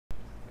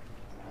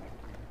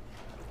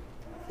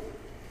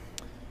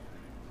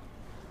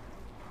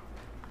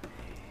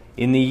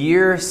In the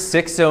year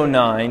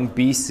 609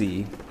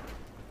 BC,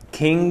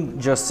 King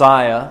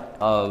Josiah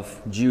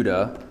of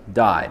Judah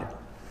died.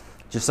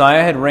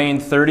 Josiah had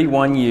reigned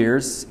 31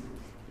 years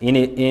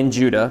in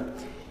Judah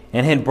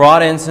and had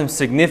brought in some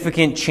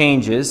significant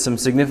changes, some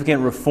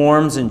significant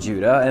reforms in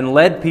Judah, and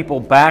led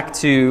people back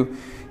to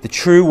the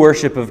true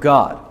worship of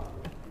God.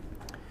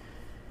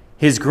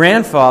 His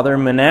grandfather,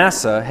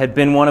 Manasseh, had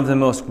been one of the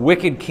most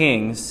wicked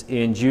kings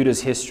in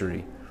Judah's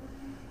history.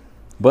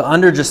 But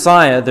under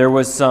Josiah, there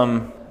was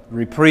some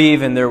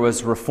reprieve and there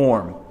was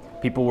reform.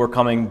 People were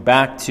coming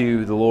back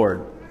to the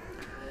Lord.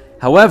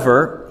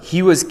 However,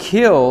 he was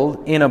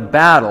killed in a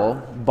battle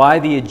by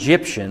the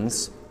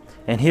Egyptians,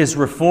 and his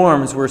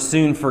reforms were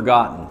soon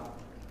forgotten.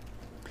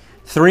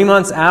 3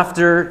 months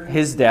after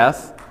his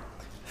death,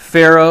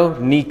 Pharaoh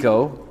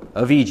Necho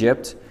of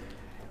Egypt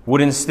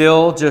would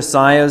instill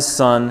Josiah's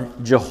son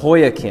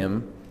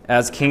Jehoiakim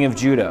as king of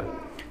Judah.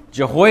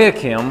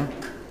 Jehoiakim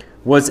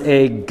was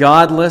a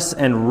godless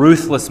and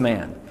ruthless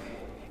man.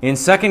 In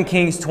 2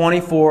 Kings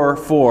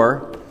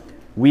 24:4,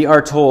 we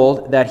are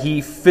told that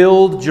he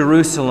filled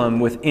Jerusalem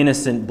with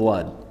innocent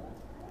blood.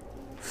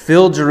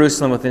 Filled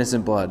Jerusalem with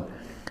innocent blood.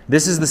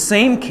 This is the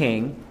same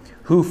king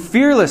who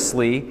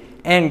fearlessly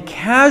and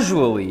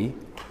casually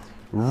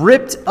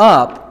ripped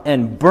up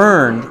and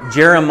burned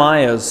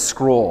Jeremiah's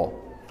scroll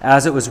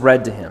as it was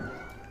read to him.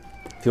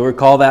 If you'll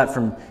recall that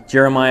from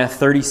Jeremiah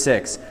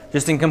 36.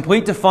 Just in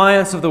complete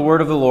defiance of the word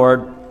of the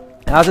Lord,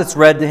 as it's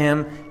read to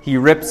him, he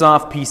rips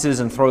off pieces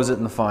and throws it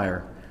in the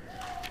fire.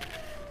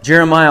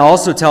 Jeremiah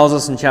also tells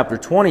us in chapter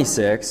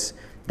 26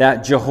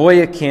 that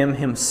Jehoiakim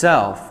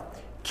himself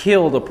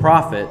killed a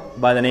prophet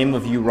by the name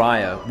of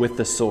Uriah with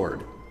the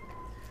sword.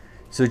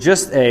 So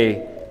just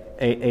a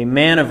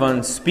man of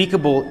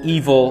unspeakable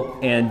evil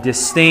and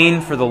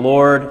disdain for the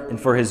Lord and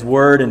for his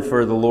word and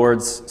for the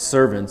Lord's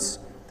servants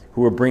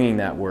who were bringing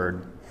that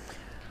word.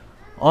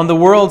 On the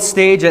world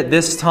stage at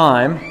this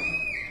time,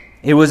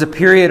 it was a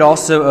period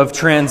also of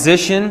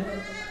transition,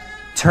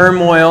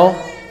 turmoil,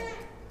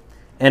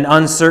 and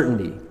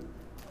uncertainty.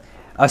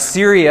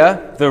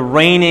 Assyria, the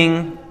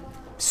reigning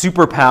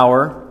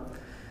superpower,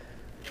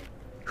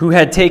 who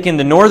had taken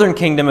the northern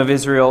kingdom of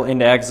Israel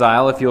into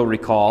exile, if you'll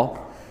recall,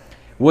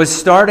 was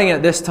starting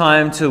at this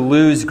time to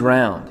lose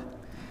ground.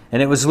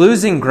 And it was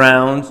losing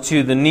ground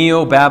to the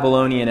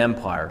Neo-Babylonian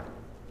Empire.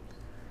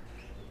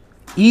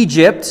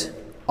 Egypt,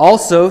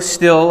 also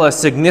still a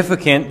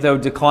significant, though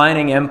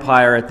declining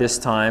empire at this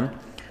time,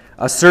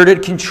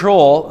 asserted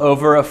control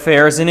over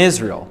affairs in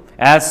Israel,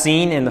 as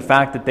seen in the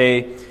fact that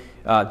they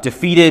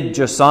defeated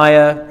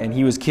Josiah and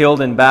he was killed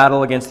in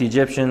battle against the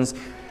Egyptians.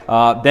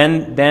 They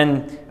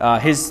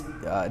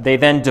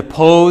then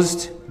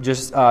deposed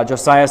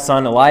Josiah's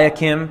son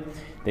Eliakim.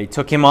 They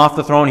took him off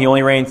the throne. He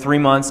only reigned 3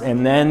 months,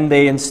 and then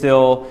they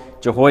instill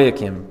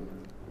Jehoiakim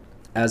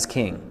as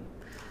king.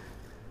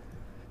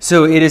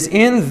 So it is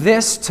in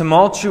this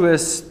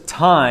tumultuous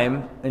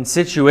time and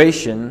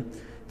situation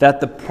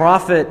that the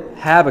prophet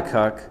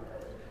Habakkuk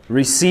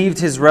received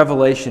his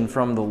revelation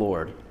from the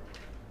Lord.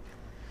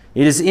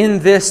 It is in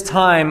this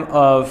time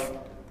of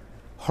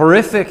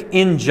horrific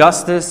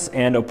injustice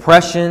and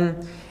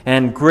oppression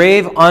and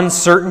grave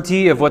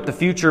uncertainty of what the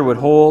future would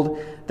hold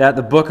that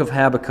the book of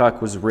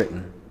Habakkuk was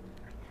written.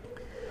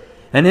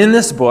 And in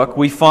this book,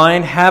 we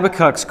find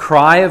Habakkuk's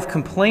cry of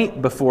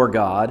complaint before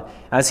God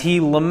as he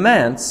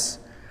laments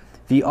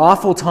the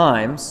awful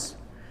times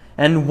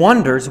and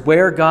wonders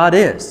where God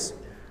is.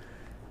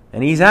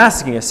 And he's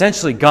asking,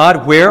 essentially,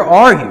 God, where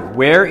are you?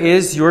 Where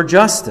is your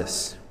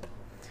justice?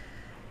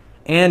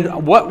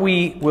 And what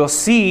we will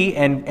see,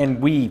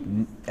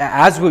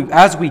 as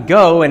we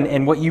go,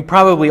 and what you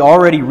probably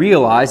already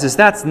realize, is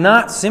that's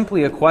not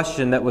simply a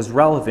question that was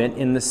relevant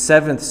in the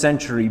 7th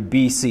century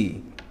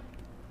BC.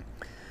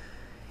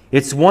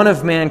 It's one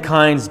of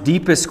mankind's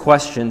deepest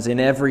questions in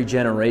every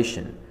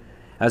generation.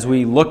 As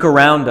we look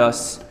around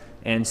us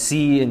and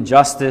see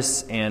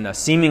injustice and a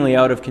seemingly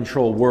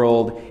out-of-control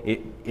world,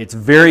 it's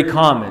very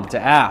common to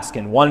ask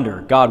and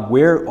wonder, God,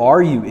 where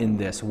are you in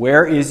this?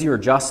 Where is your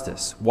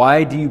justice?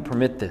 Why do you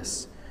permit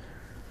this?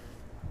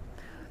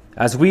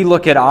 As we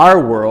look at our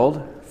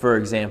world, for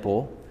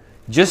example,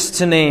 just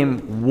to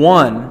name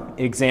one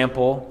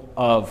example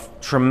of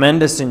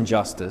tremendous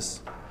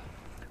injustice,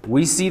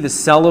 we see the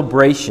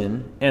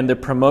celebration and the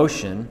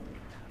promotion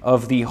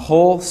of the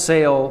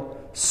wholesale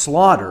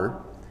slaughter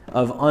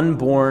of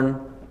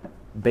unborn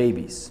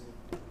babies,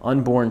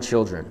 unborn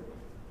children.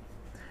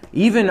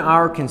 Even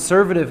our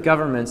conservative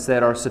governments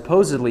that are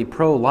supposedly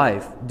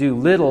pro-life do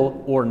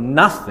little or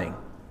nothing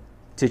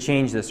to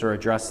change this or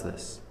address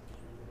this.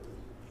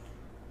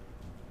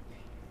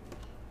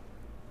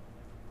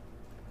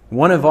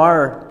 One of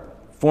our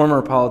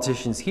former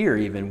politicians here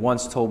even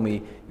once told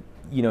me,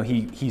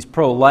 he's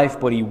pro-life,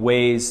 but he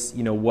weighs,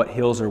 what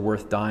hills are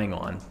worth dying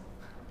on.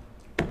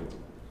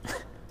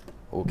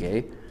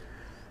 Okay.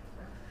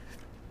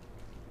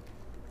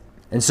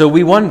 And so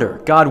we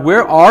wonder, God,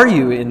 where are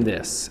you in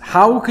this?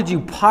 How could you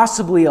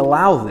possibly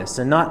allow this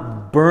and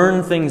not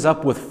burn things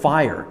up with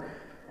fire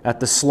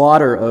at the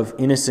slaughter of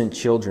innocent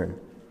children?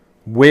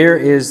 Where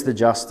is the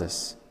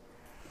justice?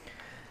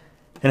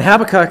 And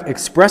Habakkuk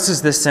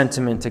expresses this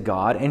sentiment to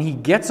God, and he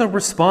gets a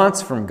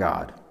response from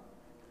God,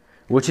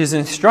 which is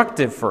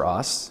instructive for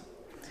us,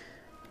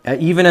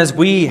 even as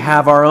we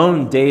have our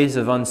own days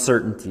of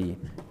uncertainty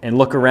and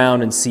look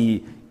around and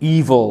see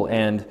evil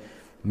and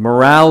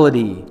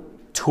morality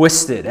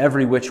twisted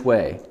every which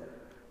way.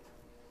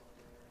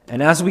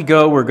 And as we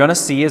go, we're going to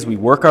see, as we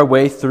work our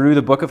way through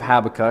the book of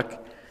Habakkuk,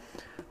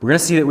 we're going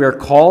to see that we are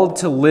called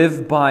to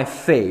live by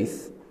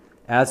faith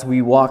as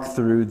we walk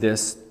through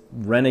this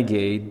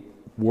renegade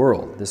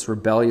world, this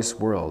rebellious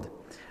world.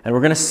 And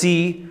we're going to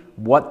see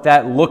what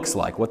that looks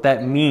like, what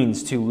that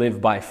means to live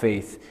by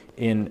faith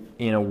in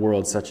a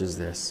world such as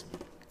this.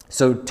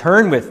 So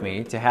turn with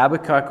me to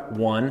Habakkuk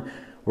 1.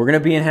 We're going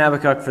to be in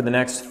Habakkuk for the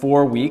next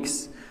 4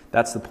 weeks.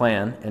 That's the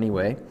plan,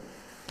 anyway.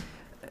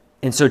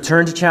 And so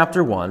turn to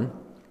chapter 1.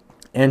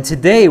 And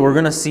today we're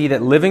going to see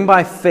that living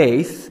by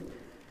faith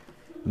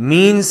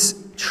means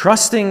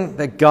trusting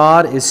that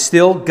God is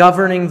still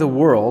governing the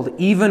world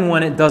even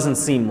when it doesn't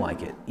seem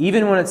like it.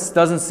 Even when it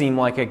doesn't seem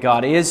like it,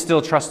 God is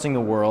still trusting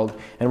the world,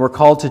 and we're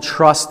called to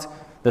trust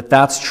that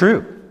that's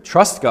true.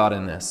 Trust God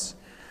in this.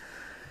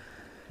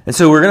 And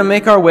so we're going to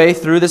make our way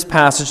through this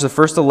passage, the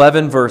first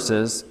 11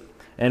 verses,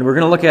 and we're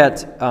going to look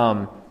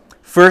at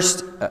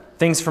first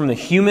things from the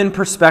human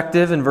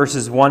perspective in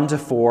verses 1 to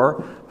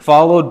 4,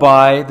 followed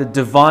by the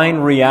divine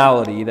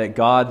reality that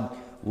God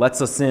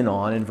lets us in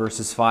on in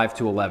verses 5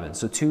 to 11.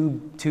 So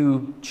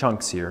two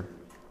chunks here.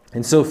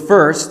 And so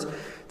first,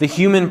 the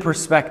human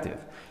perspective.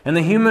 And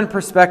the human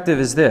perspective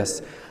is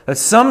this, that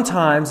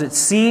sometimes it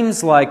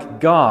seems like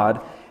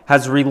God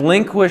has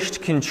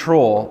relinquished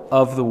control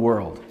of the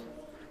world.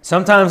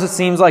 Sometimes it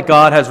seems like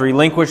God has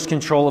relinquished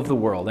control of the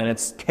world, and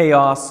it's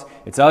chaos,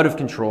 it's out of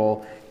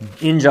control,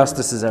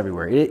 injustice is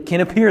everywhere. It can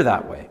appear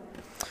that way.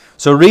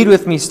 So read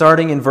with me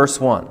starting in verse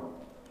 1.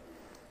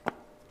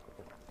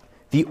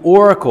 The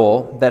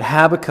oracle that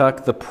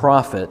Habakkuk the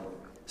prophet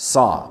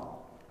saw.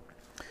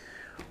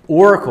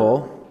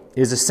 Oracle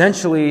is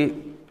essentially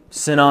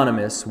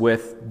synonymous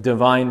with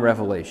divine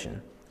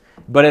revelation,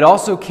 but it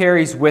also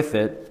carries with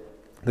it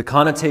the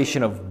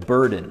connotation of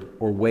burden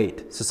or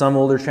weight. So some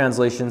older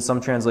translations, some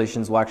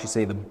translations will actually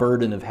say the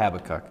burden of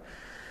Habakkuk.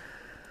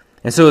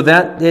 And so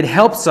that it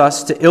helps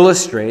us to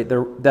illustrate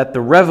that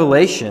the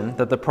revelation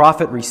that the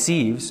prophet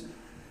receives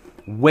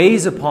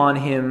weighs upon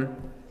him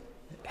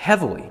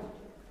heavily.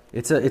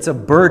 It's a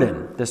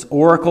burden. This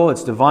oracle,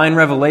 it's divine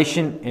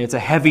revelation, and it's a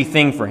heavy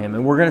thing for him.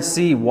 And we're going to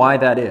see why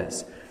that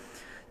is.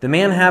 The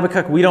man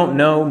Habakkuk, we don't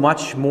know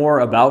much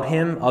more about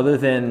him other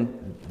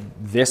than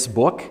this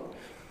book.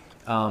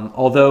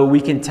 Although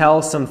we can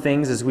tell some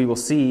things, as we will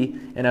see,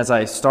 and as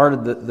I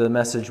started the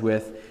message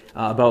with,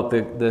 about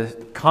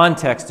the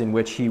context in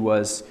which he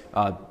was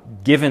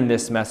given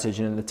this message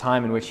and in the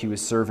time in which he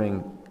was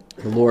serving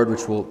the Lord,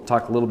 which we'll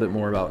talk a little bit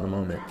more about in a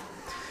moment.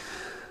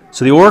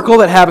 So the oracle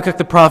that Habakkuk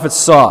the prophet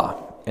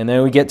saw, and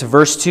then we get to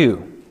verse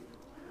 2.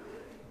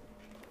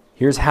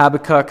 Here's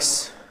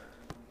Habakkuk's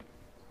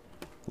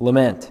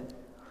lament.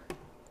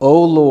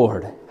 O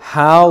Lord,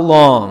 how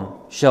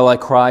long shall I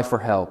cry for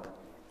help,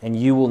 and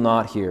you will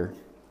not hear?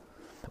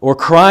 Or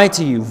cry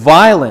to you,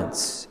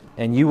 violence,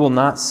 and you will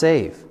not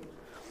save?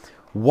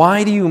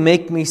 Why do you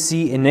make me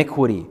see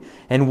iniquity,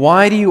 and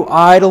why do you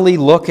idly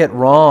look at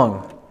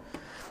wrong?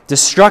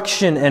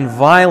 Destruction and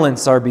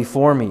violence are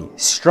before me.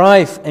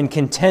 Strife and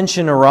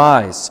contention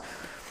arise.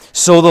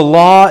 So the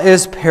law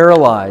is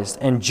paralyzed,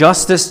 and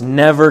justice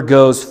never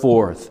goes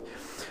forth.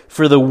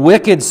 For the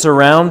wicked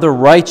surround the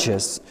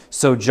righteous,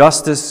 so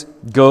justice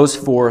goes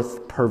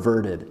forth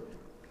perverted.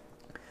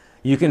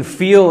 You can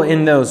feel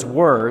in those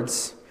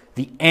words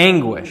the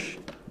anguish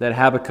that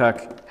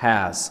Habakkuk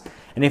has.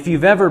 And if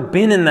you've ever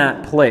been in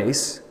that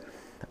place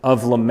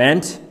of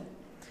lament,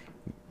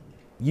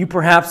 you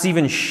perhaps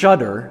even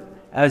shudder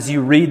as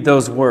you read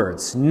those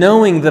words,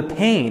 knowing the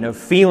pain of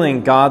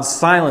feeling God's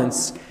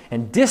silence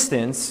and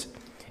distance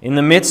in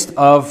the midst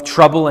of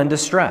trouble and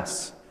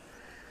distress.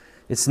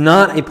 It's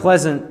not a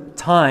pleasant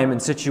time and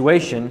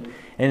situation,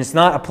 and it's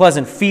not a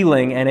pleasant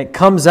feeling, and it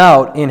comes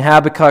out in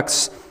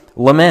Habakkuk's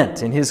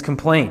lament, in his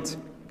complaint.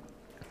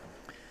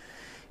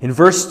 In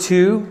verse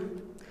 2,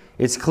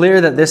 it's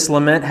clear that this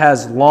lament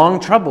has long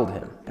troubled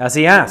him, as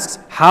he asks,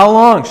 how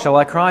long shall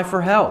I cry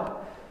for help?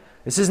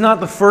 This is not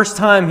the first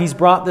time he's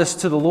brought this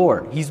to the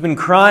Lord. He's been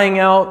crying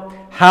out,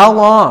 how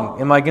long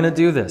am I going to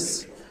do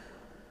this?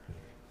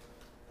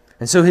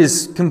 And so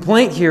his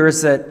complaint here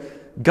is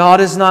that God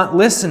is not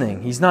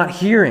listening. He's not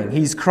hearing.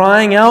 He's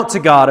crying out to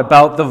God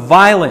about the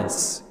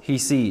violence he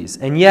sees.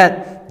 And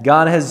yet,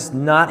 God has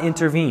not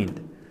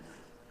intervened.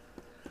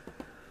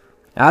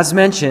 As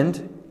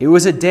mentioned, it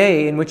was a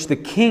day in which the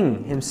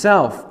king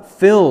himself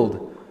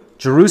filled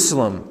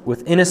Jerusalem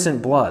with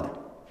innocent blood.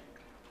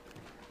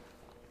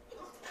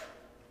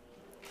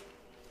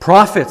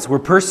 Prophets were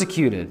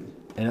persecuted,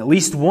 and at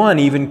least one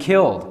even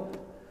killed.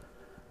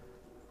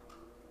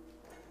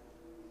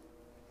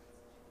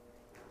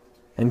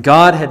 And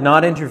God had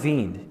not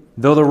intervened.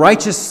 Though the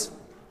righteous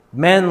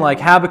men like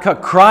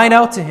Habakkuk cried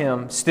out to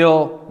him,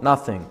 still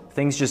nothing.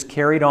 Things just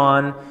carried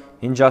on.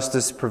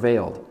 Injustice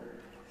prevailed.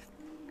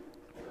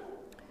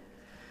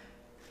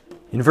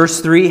 In verse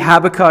 3,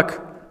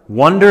 Habakkuk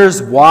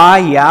wonders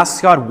why, he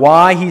asks God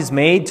why he's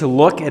made to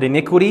look at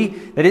iniquity,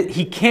 that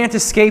he can't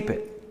escape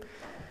it.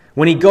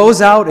 When he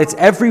goes out, it's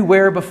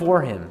everywhere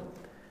before him.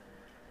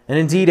 And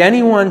indeed,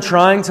 anyone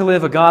trying to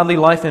live a godly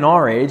life in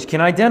our age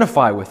can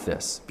identify with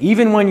this.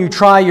 Even when you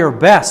try your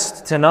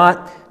best to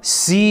not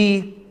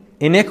see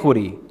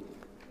iniquity,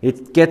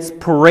 it gets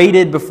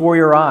paraded before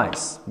your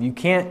eyes. You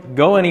can't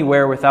go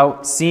anywhere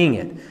without seeing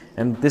it.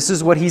 And this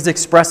is what he's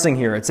expressing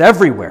here. It's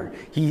everywhere.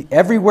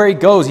 Everywhere he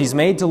goes, he's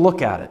made to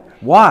look at it.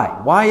 Why?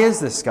 Why is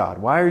this, God?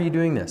 Why are you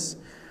doing this?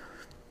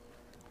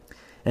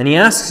 And he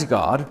asks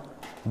God,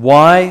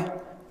 why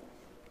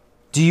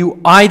do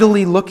you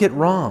idly look at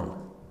wrong?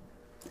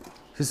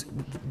 Because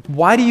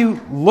why do you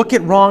look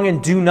at wrong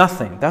and do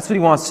nothing? That's what he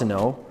wants to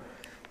know.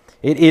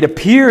 It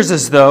appears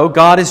as though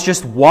God is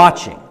just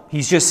watching.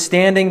 He's just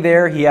standing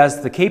there. He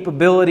has the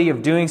capability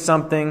of doing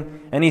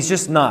something, and he's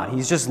just not.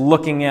 He's just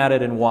looking at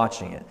it and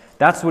watching it.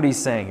 That's what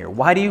he's saying here.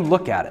 Why do you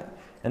look at it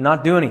and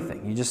not do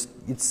anything?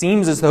 It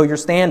seems as though you're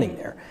standing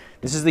there.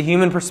 This is the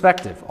human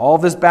perspective. All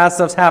this bad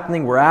stuff's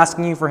happening. We're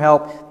asking you for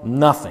help.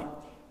 Nothing.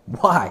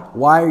 Why?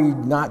 Why are you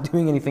not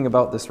doing anything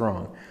about this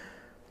wrong?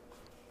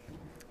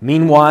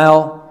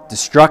 Meanwhile,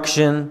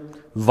 destruction,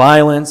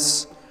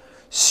 violence,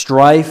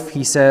 strife,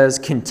 he says,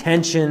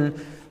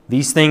 contention,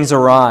 these things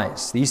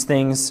arise. These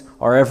things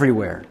are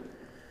everywhere.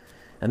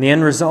 And the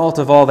end result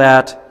of all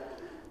that,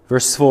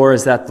 verse 4,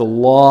 is that the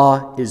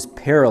law is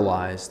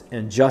paralyzed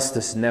and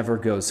justice never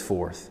goes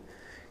forth.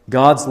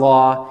 God's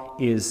law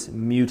is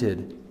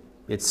muted.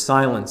 It's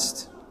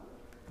silenced.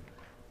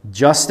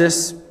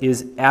 Justice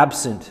is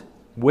absent.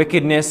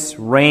 Wickedness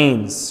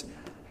reigns.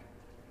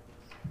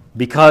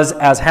 Because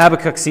as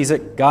Habakkuk sees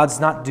it, God's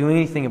not doing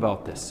anything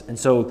about this. And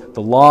so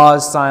the law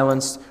is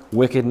silenced,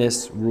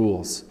 wickedness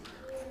rules.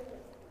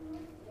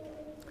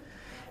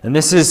 And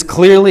this is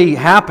clearly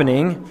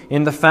happening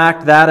in the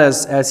fact that,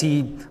 as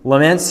he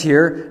laments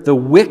here, the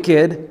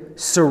wicked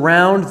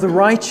surround the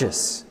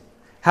righteous.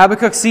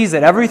 Habakkuk sees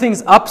that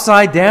everything's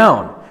upside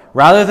down.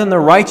 Rather than the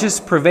righteous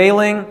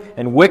prevailing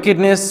and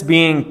wickedness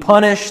being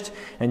punished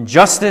and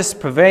justice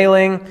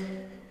prevailing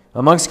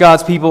amongst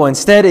God's people,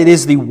 instead it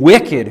is the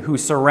wicked who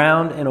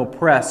surround and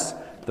oppress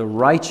the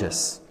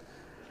righteous.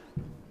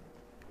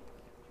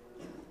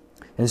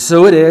 And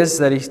so it is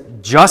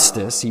that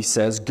justice, he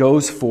says,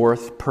 goes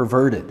forth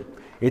perverted.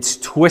 It's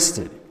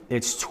twisted.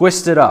 It's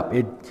twisted up.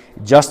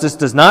 Justice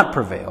does not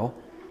prevail.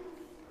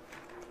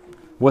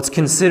 What's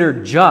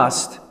considered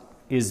just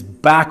is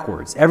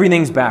backwards.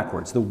 Everything's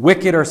backwards. The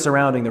wicked are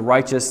surrounding the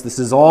righteous. This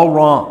is all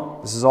wrong.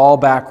 This is all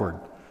backward.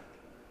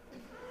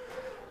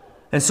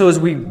 And so as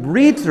we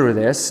read through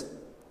this,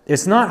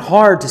 it's not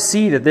hard to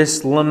see that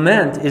this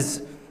lament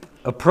is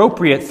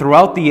appropriate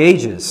throughout the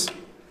ages.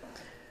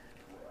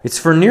 It's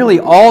for nearly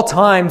all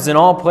times and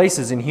all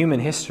places in human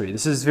history.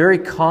 This is very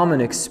common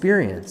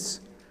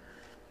experience.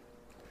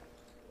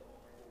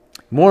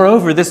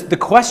 Moreover, the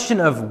question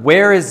of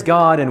where is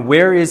God and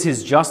where is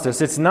His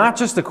justice, it's not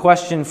just a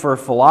question for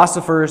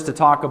philosophers to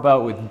talk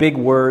about with big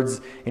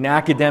words in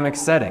academic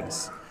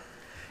settings.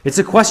 It's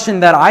a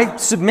question that I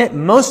submit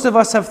most of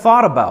us have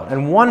thought about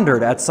and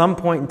wondered at some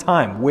point in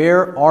time.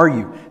 Where are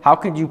you? How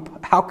could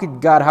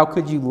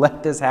you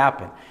let this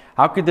happen?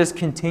 How could this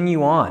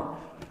continue on?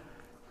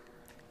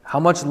 How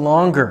much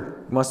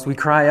longer must we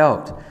cry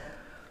out?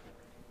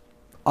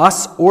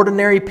 Us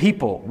ordinary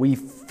people, we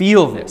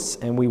feel this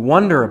and we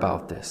wonder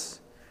about this.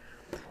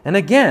 And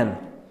again,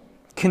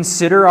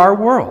 consider our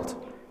world.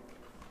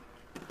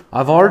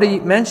 I've already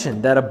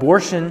mentioned that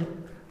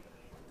abortion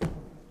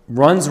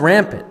runs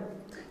rampant.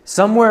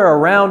 Somewhere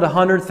around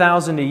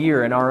 100,000 a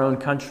year in our own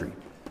country.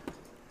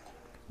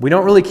 We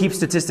don't really keep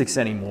statistics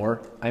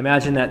anymore. I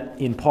imagine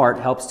that in part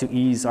helps to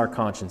ease our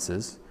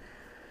consciences.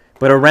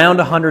 But around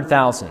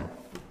 100,000.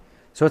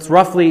 So it's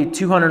roughly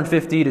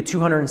 250 to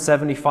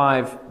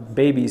 275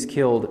 babies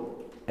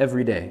killed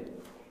every day.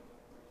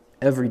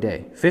 Every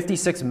day.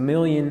 56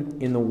 million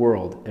in the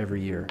world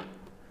every year.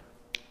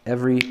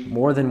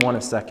 More than one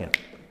a second.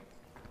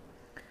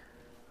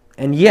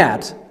 And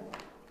yet,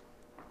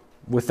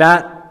 with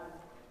that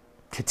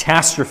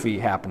catastrophe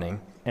happening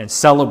and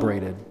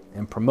celebrated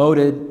and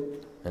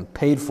promoted and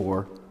paid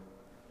for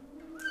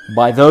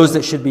by those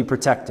that should be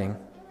protecting,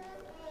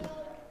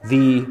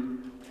 the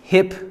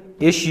hip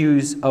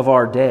issues of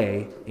our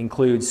day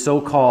include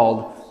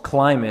so-called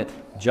climate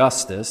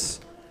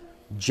justice,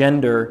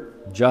 gender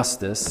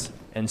justice,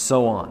 and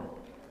so on.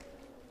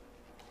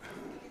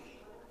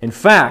 In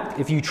fact,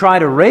 if you try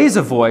to raise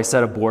a voice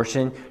at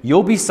abortion,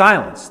 you'll be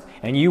silenced,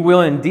 and you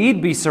will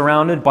indeed be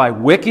surrounded by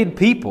wicked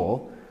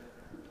people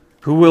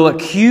who will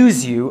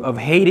accuse you of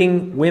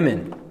hating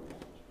women.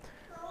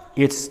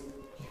 It's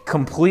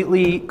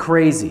completely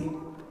crazy.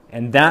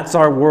 And that's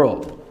our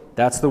world.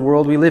 That's the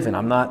world we live in.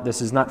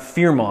 This is not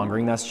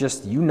fear-mongering. That's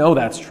just,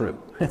 that's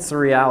true. It's the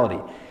reality.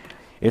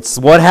 It's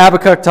what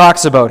Habakkuk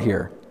talks about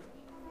here.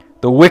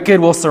 The wicked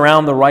will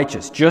surround the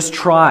righteous. Just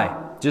try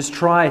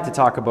to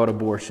talk about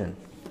abortion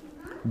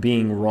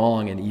being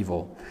wrong and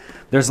evil.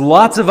 There's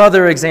lots of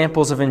other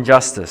examples of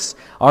injustice.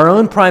 Our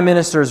own Prime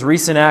Minister's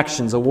recent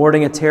actions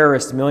awarding a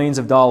terrorist millions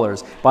of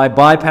dollars by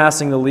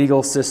bypassing the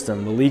legal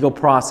system, the legal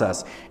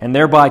process, and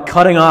thereby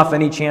cutting off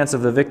any chance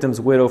of the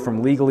victim's widow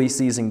from legally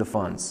seizing the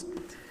funds.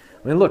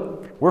 I mean,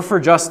 look, we're for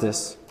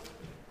justice,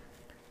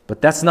 but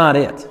that's not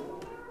it.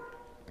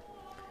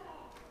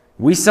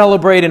 We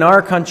celebrate in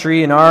our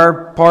country, in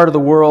our part of the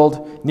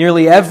world,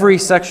 nearly every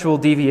sexual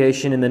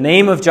deviation in the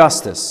name of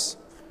justice,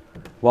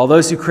 while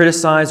those who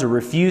criticize or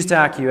refuse to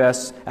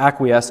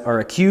acquiesce are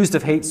accused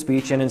of hate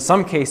speech and in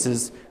some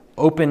cases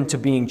open to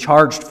being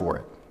charged for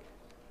it.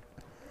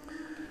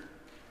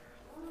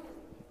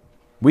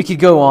 We could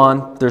go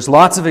on. There's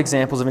lots of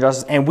examples of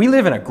injustice, and we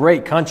live in a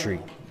great country,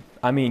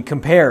 I mean,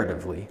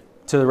 comparatively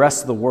to the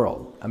rest of the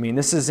world. I mean,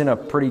 this is in a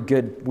pretty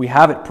good, we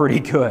have it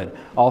pretty good,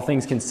 all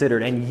things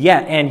considered, and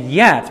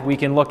yet we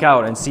can look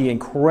out and see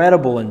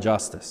incredible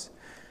injustice.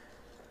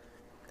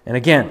 And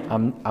again,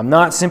 I'm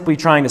not simply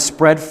trying to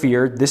spread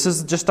fear. This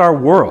is just our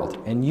world,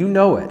 and you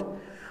know it.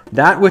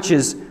 That which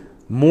is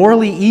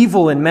morally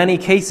evil in many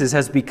cases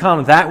has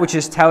become that which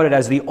is touted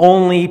as the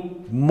only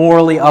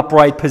morally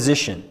upright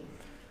position.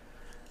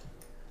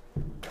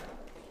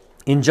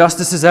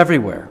 Injustice is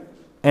everywhere,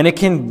 and it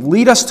can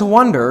lead us to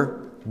wonder,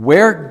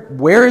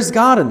 where is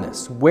God in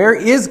this? Where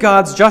is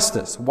God's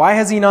justice? Why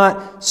has He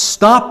not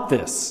stopped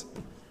this?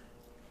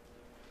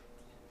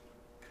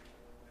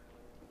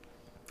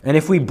 And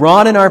if we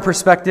broaden our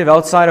perspective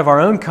outside of our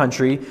own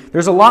country,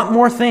 there's a lot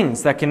more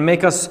things that can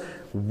make us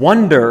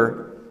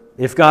wonder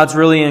if God's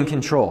really in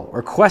control,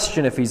 or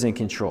question if He's in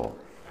control.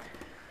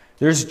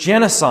 There's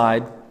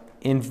genocide,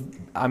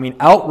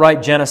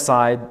 outright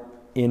genocide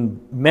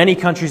in many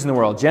countries in the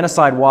world.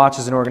 Genocide Watch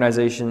is an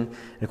organization,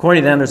 and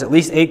according to them, there's at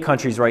least 8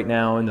 countries right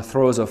now in the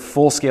throes of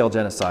full-scale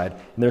genocide,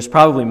 and there's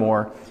probably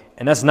more,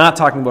 and that's not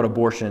talking about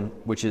abortion,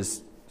 which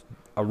is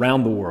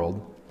around the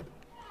world.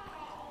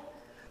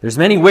 There's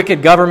many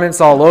wicked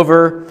governments all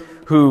over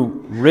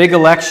who rig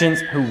elections,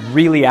 who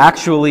really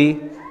actually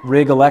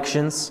rig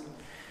elections.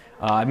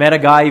 I met a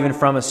guy even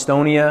from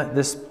Estonia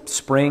this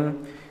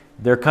spring.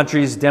 Their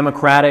country's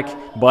democratic,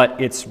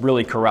 but it's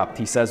really corrupt,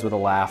 he says with a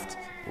laugh,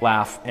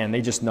 and they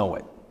just know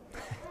it.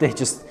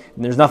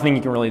 There's nothing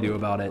you can really do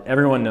about it.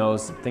 Everyone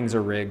knows things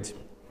are rigged.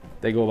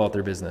 They go about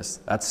their business.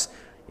 That's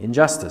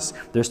injustice.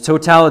 There's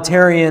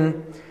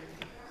totalitarian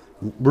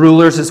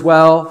rulers as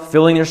well,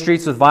 filling their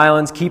streets with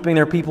violence, keeping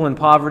their people in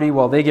poverty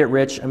while they get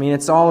rich. I mean,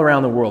 it's all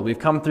around the world. We've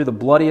come through the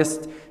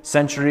bloodiest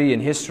century in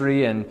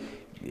history, and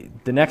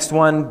the next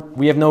one,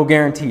 we have no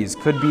guarantees.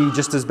 Could be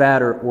just as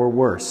bad or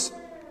worse.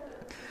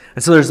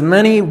 And so there's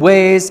many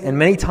ways and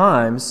many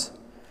times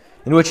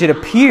in which it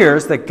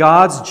appears that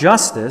God's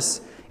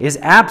justice is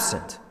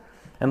absent,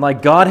 and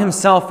like God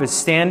Himself is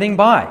standing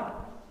by,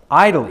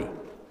 idly,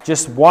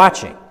 just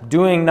watching,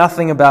 doing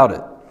nothing about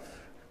it.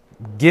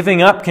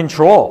 Giving up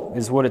control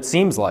is what it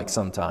seems like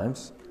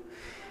sometimes.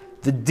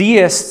 The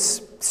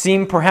deists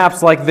seem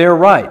perhaps like they're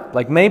right.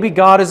 Like maybe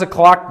God is a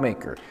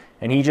clockmaker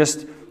and He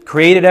just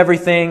created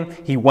everything,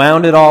 He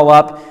wound it all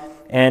up,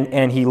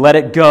 and He let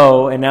it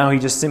go, and now He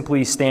just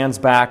simply stands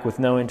back with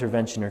no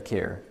intervention or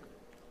care.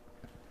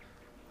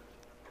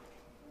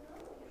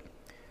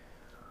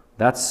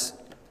 That's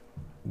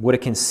what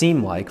it can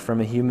seem like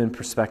from a human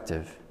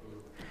perspective.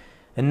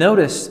 And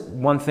notice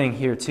one thing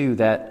here too,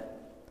 that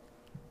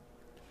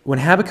when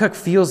Habakkuk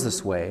feels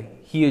this way,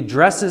 he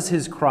addresses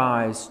his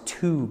cries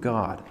to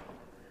God.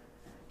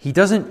 He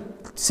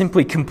doesn't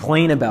simply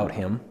complain about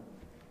Him.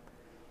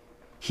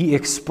 He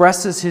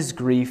expresses his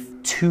grief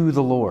to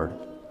the Lord.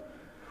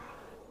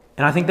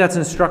 And I think that's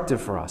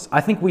instructive for us.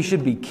 I think we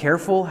should be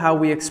careful how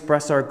we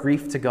express our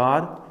grief to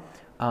God.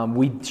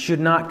 We should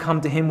not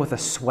come to Him with a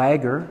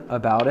swagger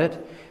about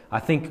it. I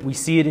think we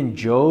see it in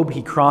Job.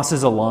 He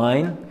crosses a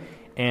line,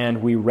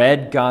 and we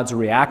read God's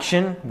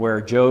reaction where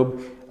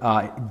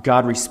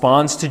God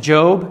responds to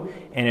Job,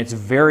 and it's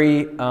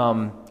very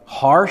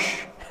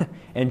harsh,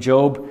 and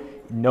Job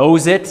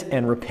knows it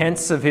and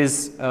repents of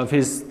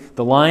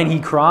the line he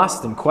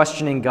crossed and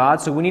questioning God.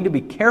 So we need to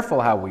be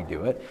careful how we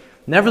do it.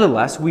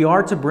 Nevertheless, we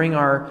are to bring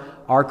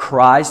our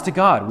cries to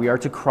God. We are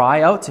to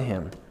cry out to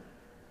Him.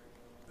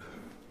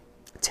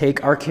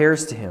 Take our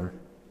cares to Him.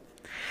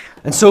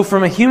 And so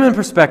from a human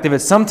perspective,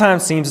 it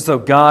sometimes seems as though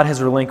God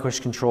has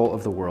relinquished control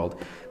of the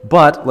world.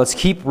 But let's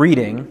keep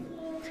reading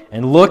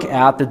and look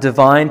at the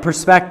divine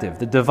perspective.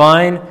 The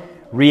divine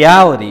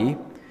reality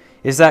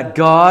is that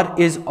God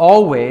is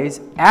always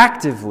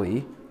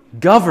actively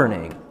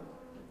governing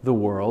the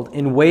world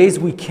in ways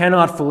we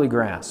cannot fully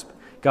grasp.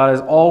 God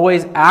is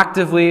always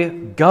actively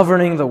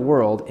governing the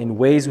world in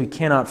ways we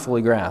cannot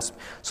fully grasp.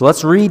 So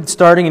let's read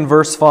starting in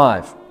verse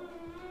 5.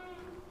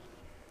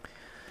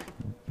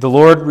 The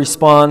Lord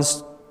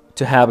responds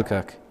to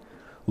Habakkuk,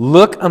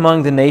 "Look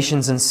among the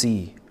nations and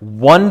see.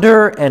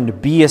 Wonder and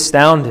be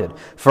astounded,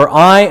 for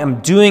I am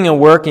doing a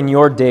work in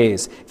your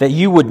days that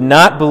you would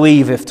not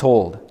believe if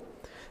told.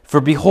 For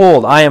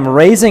behold, I am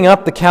raising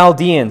up the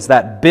Chaldeans,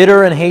 that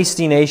bitter and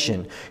hasty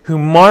nation, who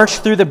march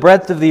through the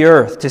breadth of the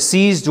earth to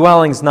seize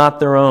dwellings not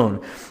their own.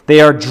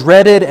 They are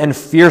dreaded and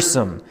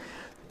fearsome.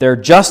 Their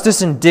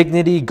justice and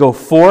dignity go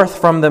forth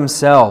from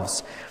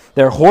themselves.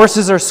 Their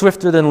horses are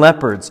swifter than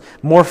leopards,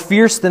 more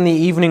fierce than the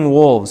evening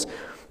wolves.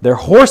 Their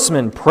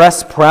horsemen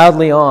press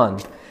proudly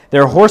on.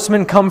 Their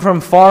horsemen come from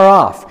far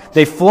off.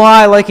 They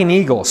fly like an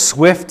eagle,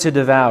 swift to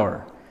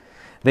devour.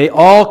 They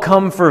all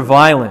come for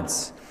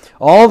violence,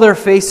 all their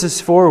faces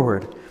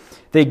forward.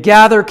 They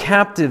gather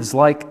captives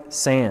like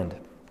sand.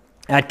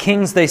 At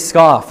kings they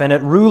scoff, and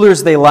at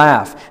rulers they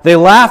laugh. They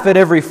laugh at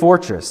every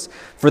fortress,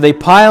 for they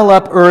pile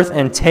up earth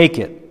and take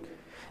it.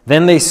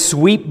 Then they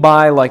sweep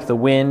by like the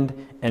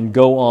wind and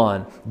go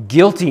on,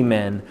 guilty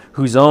men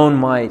whose own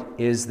might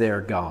is their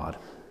God.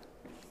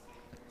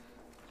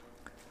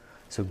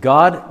 So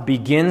God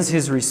begins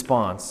his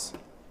response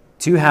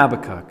to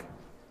Habakkuk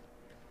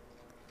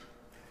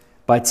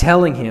by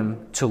telling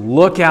him to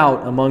look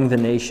out among the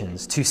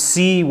nations, to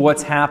see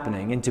what's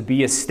happening, and to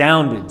be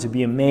astounded, to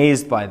be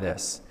amazed by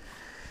this.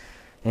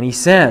 And he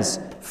says,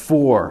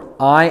 "For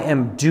I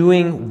am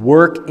doing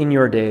work in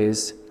your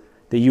days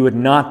that you would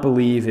not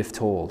believe if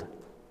told."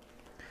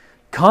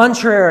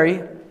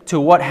 Contrary to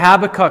what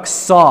Habakkuk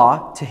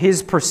saw, to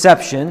his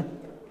perception,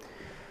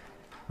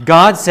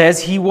 God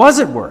says he was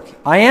at work.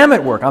 I am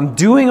at work. I'm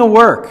doing a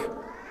work,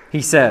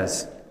 he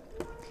says.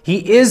 He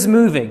is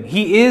moving.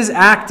 He is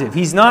active.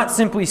 He's not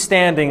simply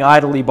standing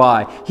idly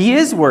by. He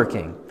is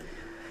working.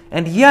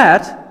 And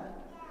yet,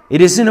 it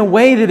is in a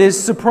way that is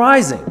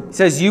surprising. He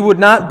says, "You would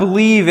not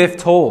believe if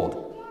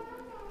told."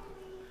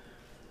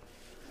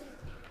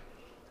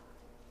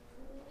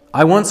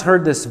 I once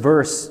heard this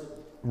verse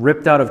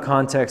ripped out of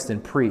context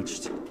and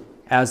preached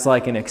as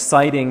like an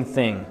exciting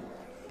thing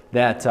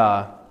that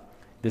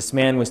this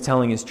man was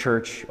telling his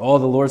church, "Oh,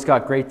 the Lord's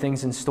got great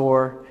things in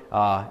store,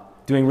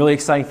 doing really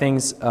exciting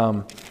things."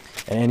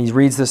 And he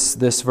reads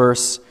this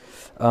verse,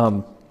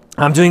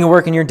 "I'm doing a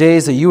work in your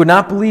days that you would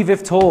not believe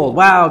if told."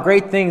 Wow,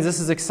 great things, this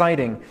is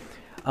exciting.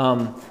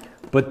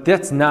 But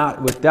that's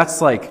not what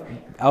that's like.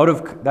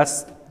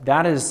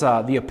 That is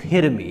the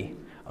epitome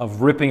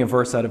of ripping a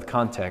verse out of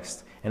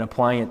context and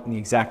applying it in the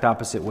exact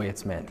opposite way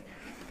it's meant.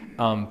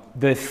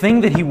 The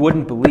thing that he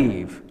wouldn't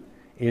believe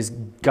is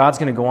God's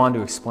going to go on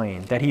to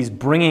explain that he's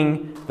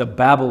bringing the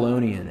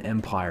Babylonian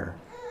Empire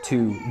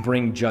to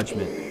bring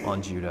judgment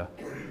on Judah.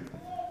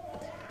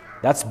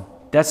 That's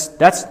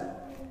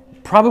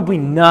probably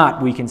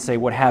not, we can say,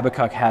 what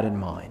Habakkuk had in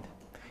mind.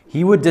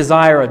 He would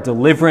desire a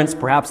deliverance,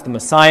 perhaps the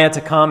Messiah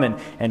to come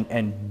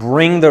and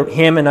bring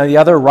him and the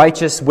other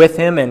righteous with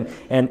him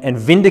and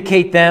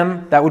vindicate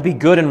them. That would be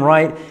good and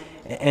right,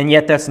 and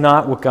yet that's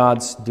not what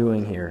God's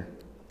doing here.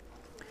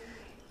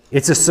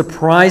 It's a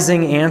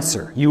surprising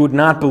answer. You would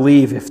not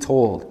believe if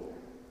told.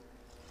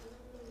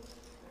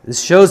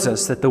 This shows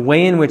us that the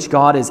way in which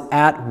God is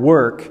at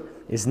work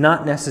is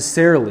not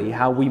necessarily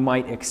how we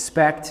might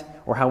expect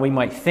or how we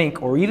might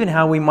think or even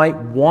how we might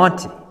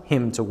want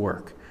him to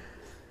work.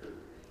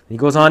 He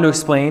goes on to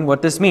explain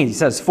what this means. He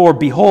says, "For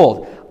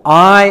behold,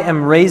 I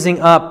am raising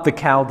up the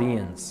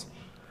Chaldeans."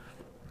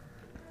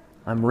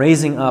 I'm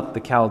raising up the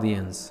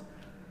Chaldeans.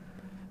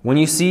 When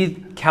you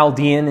see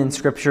Chaldean in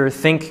Scripture,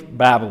 think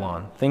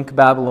Babylon. Think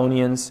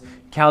Babylonians.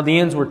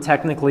 Chaldeans were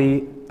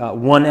technically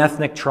one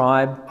ethnic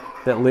tribe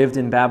that lived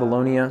in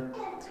Babylonia,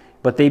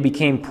 but they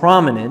became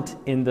prominent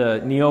in the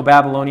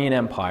Neo-Babylonian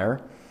Empire,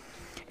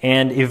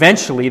 and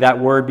eventually that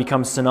word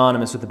becomes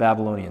synonymous with the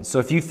Babylonians. So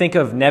if you think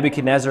of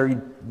Nebuchadnezzar,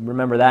 you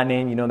remember that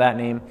name, you know that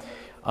name.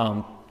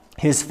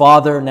 His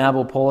father,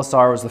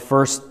 Nabopolassar, was the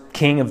first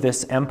king of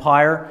this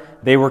empire.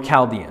 They were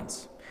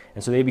Chaldeans.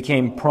 And so they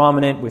became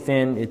prominent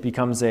within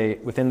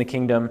the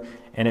kingdom,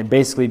 and it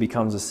basically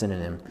becomes a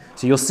synonym.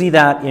 So you'll see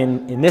that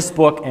in this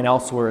book and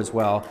elsewhere as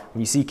well. When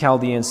you see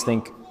Chaldeans,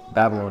 think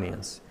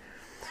Babylonians.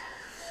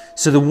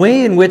 So the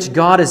way in which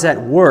God is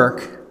at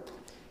work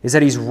is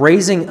that he's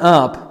raising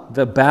up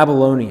the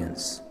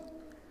Babylonians.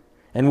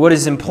 And what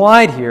is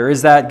implied here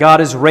is that God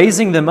is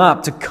raising them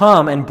up to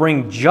come and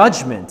bring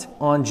judgment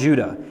on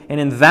Judah. And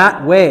in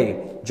that way,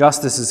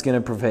 justice is going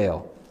to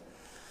prevail.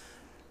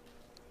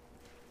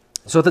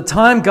 So at the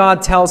time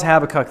God tells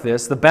Habakkuk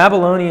this, the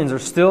Babylonians are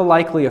still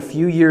likely a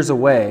few years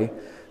away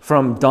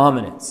from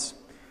dominance.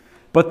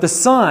 But the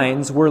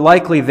signs were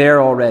likely there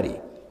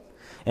already.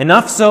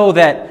 Enough so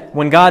that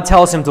when God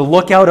tells him to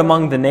look out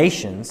among the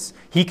nations,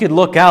 he could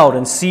look out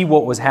and see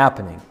what was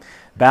happening.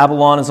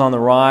 Babylon is on the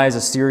rise.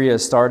 Assyria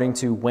is starting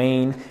to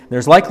wane.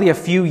 There's likely a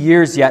few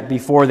years yet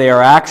before they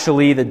are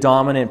actually the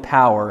dominant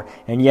power,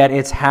 and yet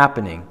it's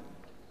happening.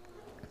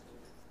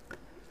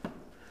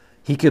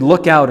 He could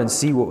look out and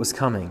see what was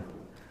coming.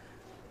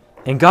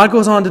 And God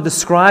goes on to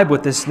describe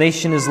what this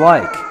nation is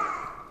like.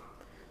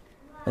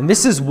 And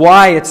this is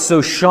why it's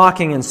so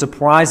shocking and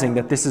surprising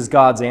that this is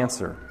God's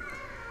answer.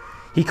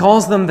 He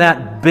calls them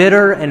that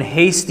bitter and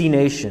hasty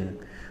nation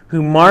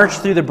who march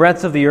through the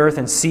breadth of the earth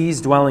and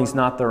seize dwellings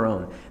not their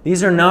own.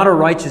 These are not a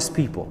righteous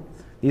people.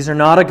 These are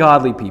not a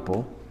godly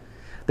people.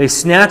 They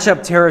snatch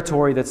up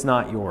territory that's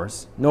not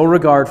yours. No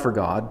regard for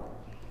God.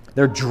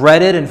 They're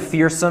dreaded and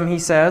fearsome, he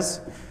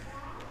says.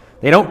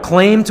 They don't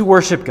claim to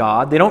worship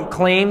God. They don't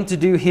claim to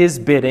do his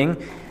bidding.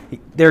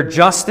 Their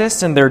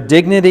justice and their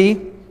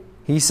dignity,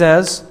 he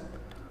says,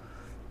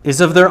 is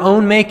of their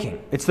own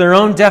making. It's their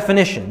own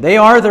definition. They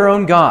are their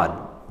own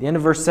God. The end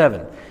of verse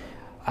 7.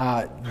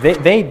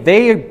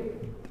 They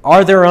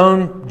are their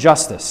own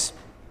justice.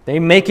 They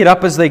make it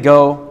up as they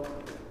go.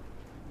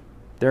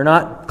 They're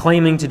not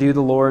claiming to do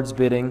the Lord's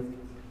bidding.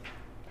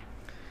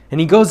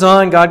 And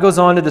God goes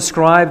on to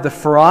describe the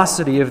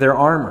ferocity of their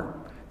armor.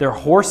 Their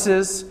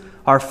horses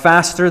are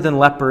faster than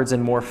leopards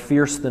and more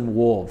fierce than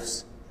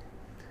wolves.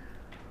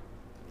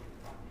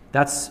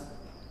 That's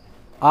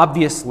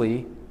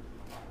obviously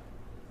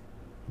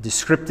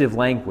descriptive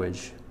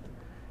language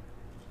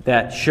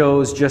that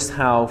shows just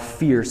how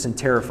fierce and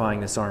terrifying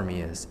this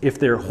army is. If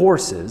their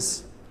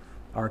horses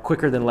are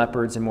quicker than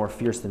leopards and more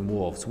fierce than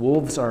wolves.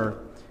 Wolves are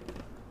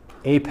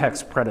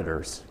apex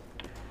predators.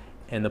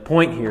 And the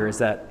point here is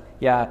that,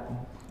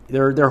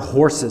 their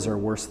horses are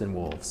worse than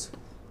wolves.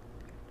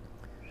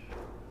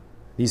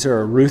 These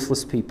are a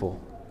ruthless people.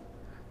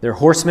 Their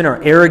horsemen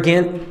are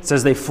arrogant. It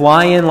says they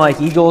fly in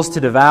like eagles to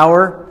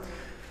devour.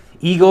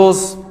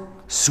 Eagles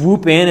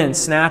swoop in and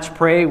snatch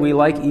prey. We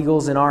like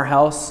eagles in our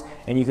house,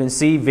 and you can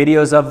see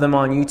videos of them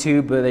on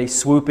YouTube where they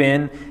swoop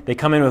in. They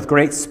come in with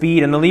great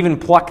speed, and they'll even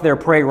pluck their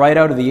prey right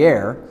out of the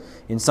air,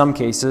 in some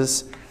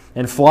cases,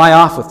 and fly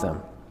off with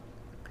them.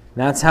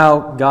 That's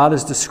how God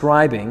is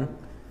describing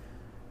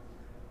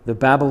the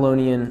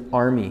Babylonian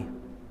army.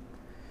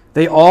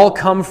 They all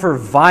come for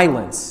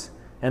violence,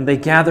 and they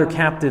gather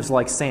captives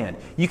like sand.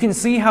 You can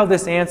see how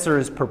this answer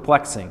is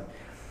perplexing.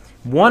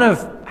 One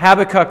of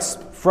Habakkuk's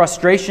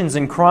frustrations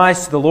and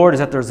cries to the Lord is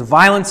that there's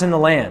violence in the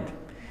land.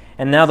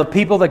 And now the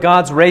people that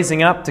God's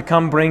raising up to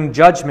come bring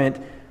judgment,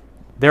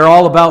 they're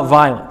all about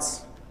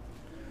violence.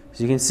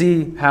 So you can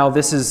see how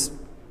this is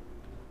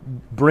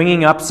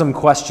bringing up some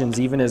questions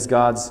even as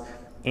God's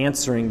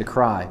answering the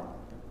cry.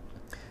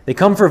 They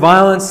come for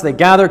violence. They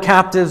gather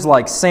captives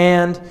like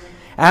sand.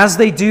 As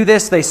they do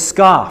this, they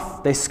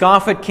scoff. They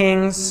scoff at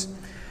kings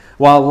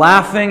while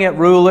laughing at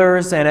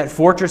rulers and at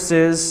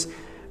fortresses.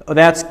 Oh,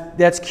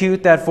 that's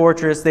cute, that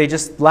fortress. They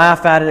just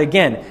laugh at it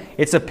again.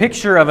 It's a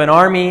picture of an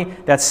army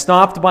that's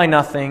stopped by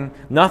nothing.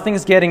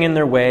 Nothing's getting in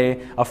their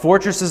way. A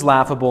fortress is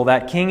laughable.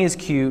 That king is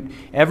cute.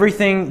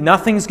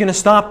 Nothing's going to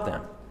stop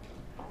them.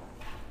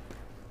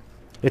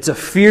 It's a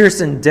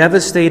fierce and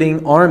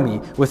devastating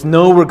army with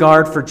no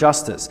regard for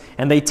justice.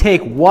 And they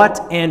take what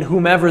and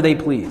whomever they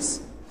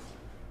please.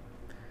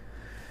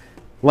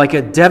 Like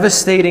a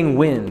devastating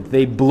wind,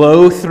 they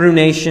blow through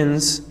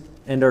nations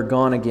and are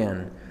gone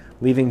again,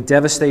 leaving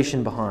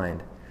devastation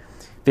behind.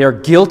 They are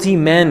guilty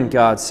men,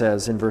 God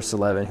says in verse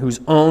 11, whose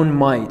own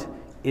might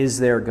is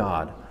their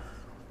God.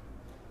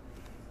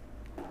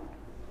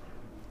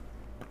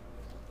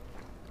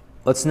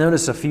 Let's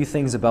notice a few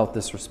things about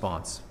this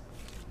response.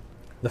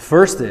 The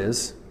first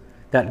is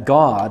that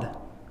God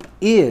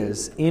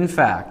is, in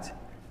fact,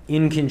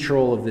 in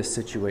control of this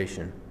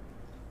situation.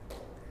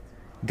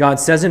 God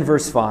says in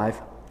verse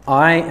 5,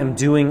 I am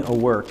doing a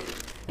work.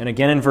 And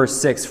again in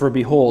verse 6, for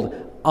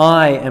behold,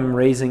 I am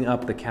raising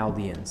up the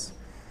Chaldeans.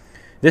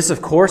 This,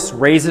 of course,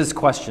 raises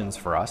questions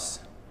for us.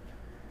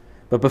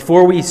 But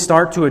before we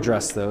start to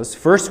address those,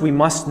 first we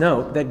must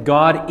note that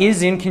God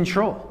is in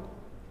control.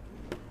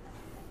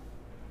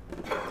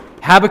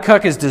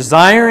 Habakkuk is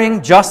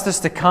desiring justice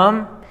to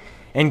come,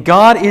 and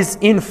God is,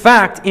 in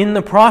fact, in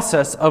the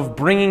process of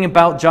bringing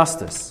about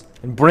justice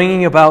and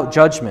bringing about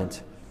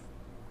judgment.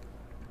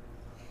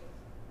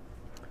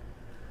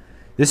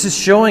 This is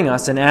showing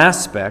us an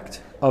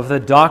aspect of the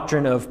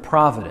doctrine of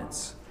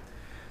providence.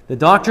 The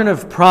doctrine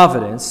of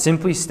providence,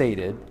 simply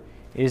stated,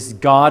 is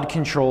God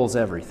controls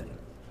everything.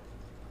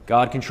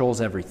 God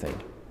controls everything.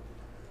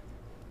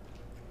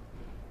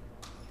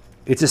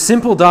 It's a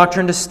simple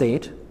doctrine to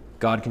state,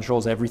 God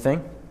controls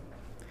everything,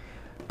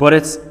 but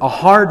it's a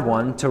hard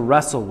one to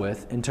wrestle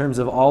with in terms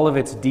of all of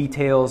its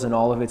details and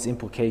all of its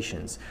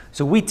implications.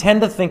 So we tend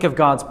to think of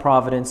God's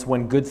providence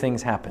when good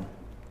things happen.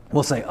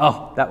 We'll say,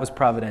 oh, that was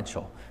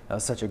providential. That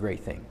was such a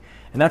great thing.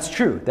 And that's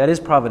true. That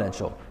is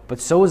providential. But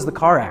so is the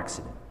car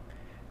accident.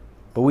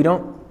 But we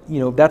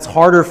don't, that's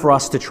harder for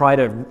us to try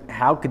to,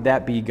 how could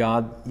that be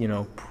God,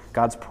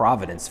 God's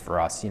providence for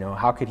us?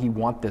 How could he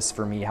want this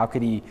for me? How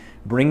could he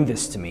bring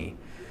this to me?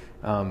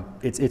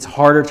 It's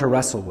harder to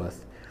wrestle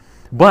with.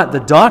 But the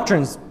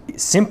doctrine,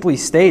 simply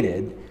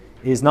stated,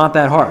 is not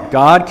that hard.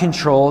 God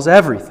controls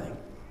everything.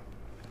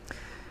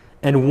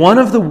 And one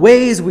of the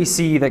ways we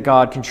see that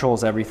God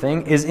controls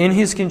everything is in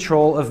his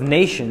control of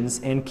nations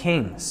and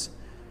kings,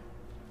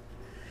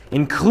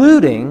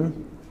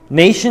 including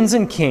nations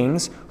and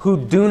kings who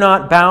do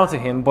not bow to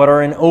him but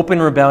are in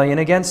open rebellion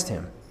against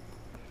him.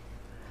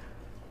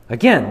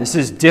 Again, this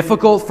is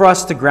difficult for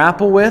us to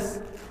grapple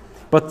with,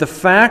 but the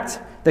fact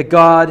that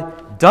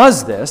God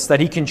does this,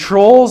 that he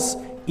controls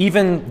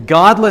even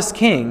godless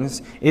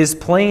kings, is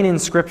plain in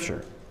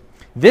Scripture.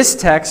 This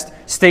text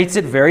states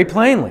it very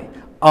plainly.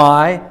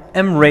 I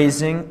am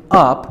raising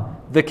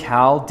up the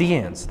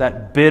Chaldeans,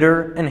 that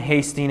bitter and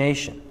hasty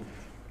nation.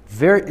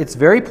 It's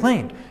very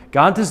plain.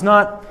 God does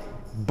not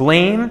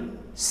blame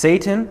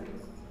Satan.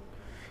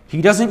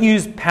 He doesn't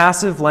use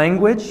passive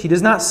language. He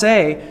does not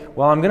say,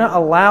 well, I'm going to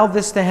allow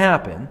this to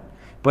happen,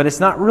 but it's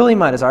not really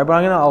my desire, but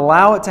I'm going to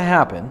allow it to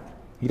happen.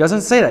 He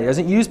doesn't say that. He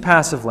doesn't use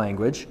passive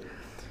language.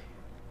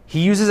 He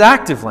uses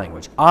active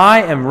language.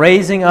 I am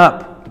raising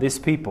up this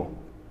people.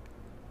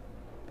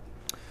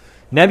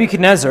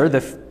 Nebuchadnezzar,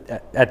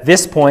 at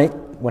this point,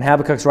 when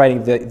Habakkuk's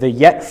writing, the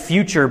yet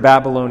future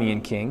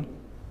Babylonian king,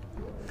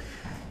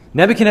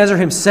 Nebuchadnezzar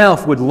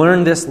himself would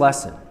learn this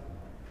lesson.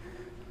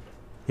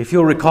 If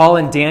you'll recall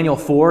in Daniel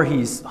 4,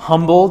 he's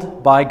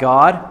humbled by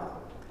God.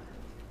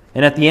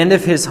 And at the end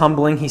of his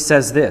humbling, he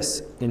says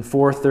this in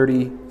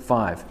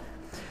 4:35.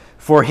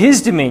 For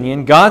his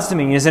dominion, God's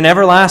dominion, is an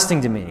everlasting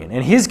dominion,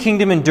 and his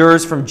kingdom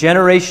endures from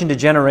generation to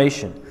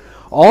generation.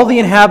 All the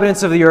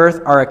inhabitants of the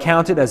earth are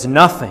accounted as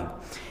nothing,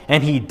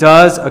 and he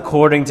does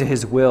according to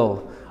his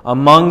will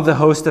among the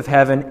host of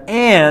heaven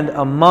and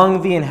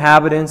among the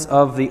inhabitants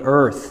of the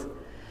earth.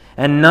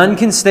 And none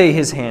can stay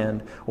his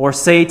hand or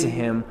say to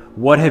him,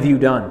 what have you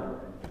done?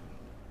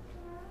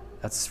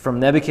 That's from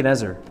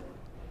Nebuchadnezzar.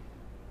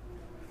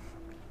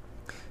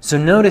 So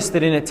notice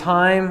that in a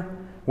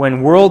time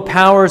when world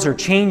powers are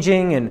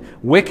changing and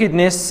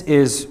wickedness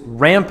is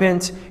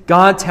rampant,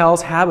 God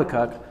tells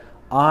Habakkuk,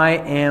 I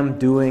am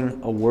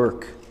doing a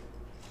work.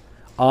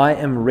 I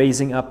am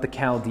raising up the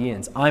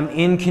Chaldeans. I'm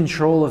in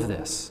control of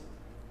this.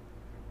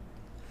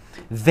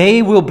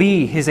 They will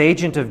be his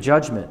agent of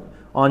judgment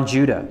on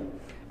Judah.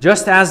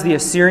 Just as the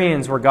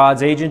Assyrians were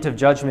God's agent of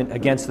judgment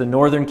against the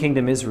northern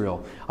kingdom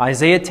Israel.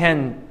 Isaiah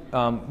 10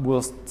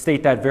 will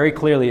state that very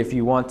clearly if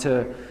you want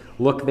to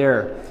look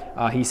there.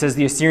 He says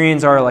the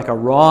Assyrians are like a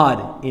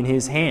rod in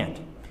his hand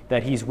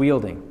that he's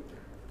wielding.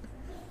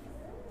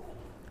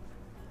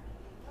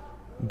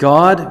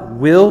 God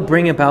will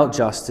bring about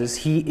justice.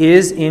 He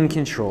is in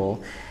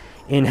control.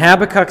 In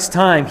Habakkuk's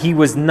time, he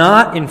was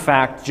not, in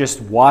fact,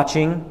 just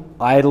watching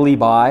idly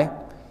by.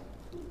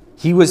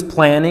 He was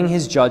planning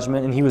his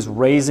judgment, and he was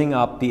raising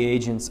up the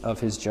agents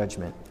of his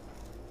judgment.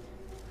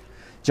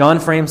 John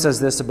Frame says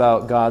this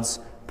about God's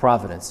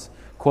providence.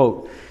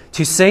 Quote,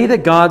 to say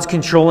that God's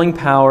controlling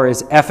power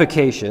is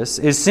efficacious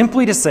is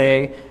simply to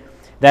say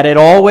that it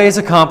always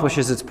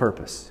accomplishes its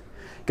purpose.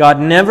 God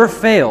never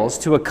fails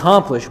to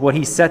accomplish what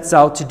he sets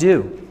out to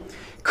do.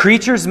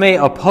 Creatures may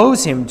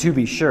oppose him, to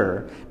be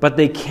sure, but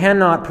they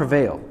cannot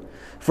prevail.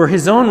 For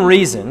his own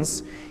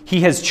reasons,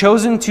 he has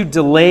chosen to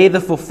delay the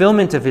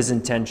fulfillment of his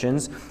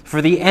intentions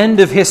for the end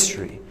of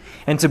history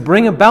and to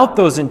bring about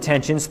those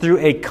intentions through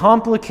a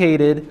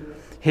complicated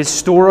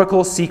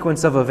historical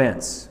sequence of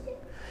events.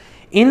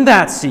 In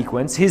that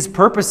sequence, his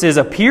purposes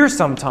appear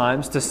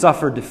sometimes to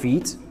suffer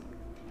defeat,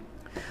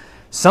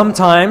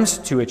 sometimes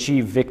to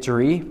achieve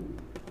victory,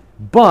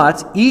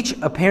 but each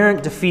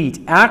apparent defeat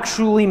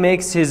actually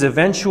makes his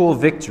eventual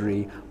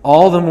victory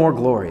all the more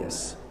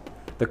glorious.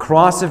 The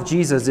cross of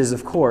Jesus is,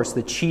 of course,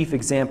 the chief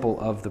example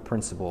of the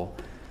principle.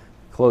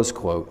 Close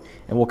quote.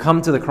 And we'll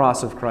come to the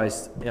cross of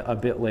Christ a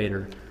bit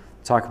later,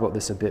 talk about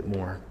this a bit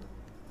more.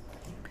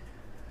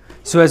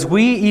 So as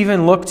we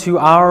even look to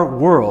our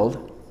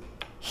world,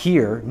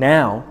 here,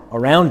 now,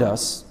 around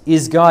us,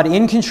 is God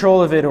in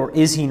control of it or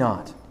is he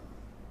not?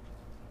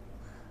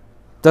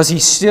 Does he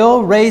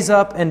still raise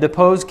up and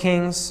depose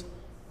kings,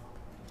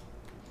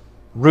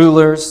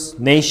 rulers,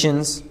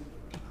 nations,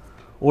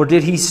 or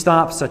did he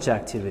stop such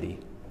activity?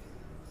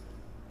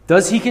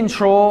 Does he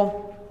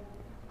control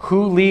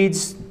who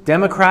leads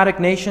democratic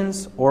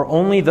nations or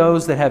only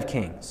those that have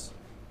kings?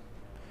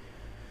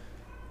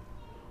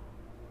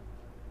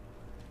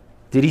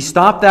 Did he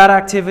stop that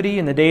activity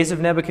in the days of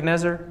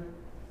Nebuchadnezzar?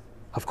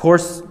 Of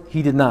course,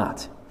 he did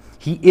not.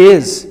 He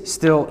is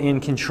still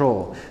in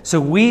control. So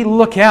we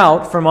look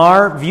out from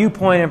our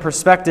viewpoint and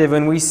perspective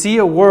and we see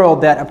a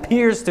world that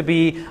appears to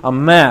be a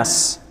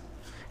mess.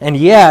 And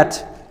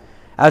yet,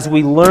 as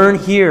we learn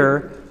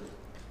here,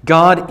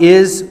 God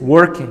is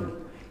working.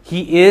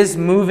 He is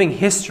moving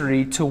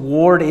history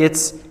toward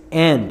its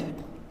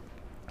end.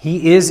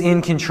 He is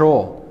in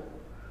control.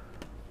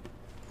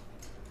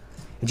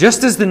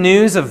 Just as the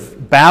news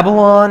of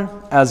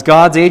Babylon as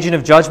God's agent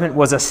of judgment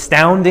was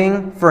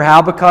astounding for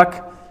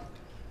Habakkuk,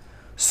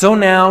 so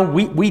now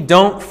we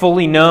don't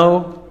fully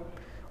know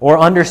or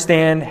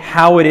understand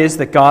how it is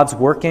that God's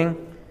working.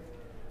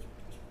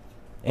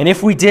 And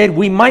if we did,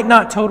 we might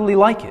not totally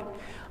like it.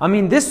 I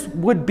mean, this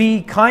would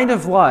be kind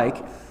of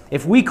like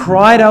if we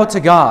cried out to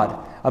God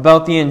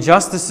about the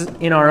injustice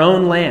in our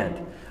own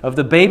land, of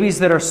the babies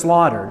that are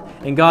slaughtered,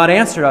 and God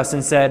answered us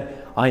and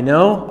said, I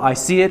know, I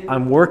see it,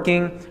 I'm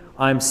working,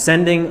 I'm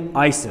sending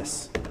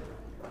ISIS.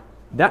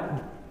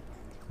 That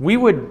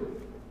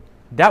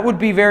would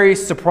be a very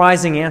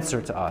surprising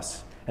answer to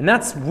us. And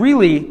that's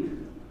really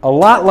a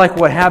lot like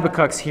what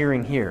Habakkuk's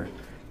hearing here.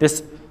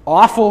 This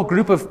awful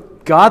group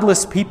of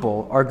godless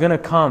people are going to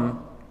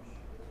come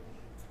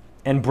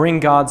and bring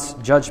God's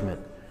judgment.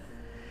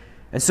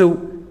 And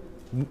so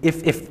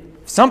if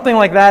something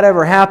like that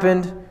ever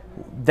happened,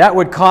 that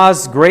would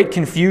cause great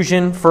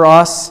confusion for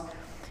us.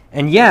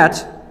 And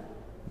yet,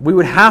 we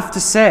would have to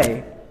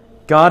say,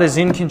 God is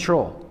in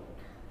control.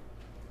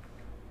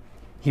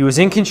 He was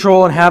in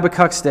control in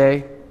Habakkuk's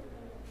day.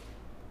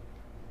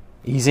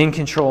 He's in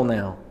control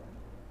now.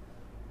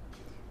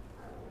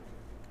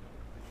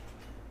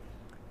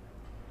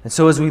 And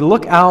so as we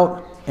look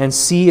out and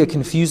see a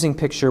confusing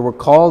picture, we're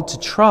called to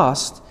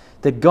trust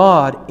that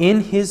God, in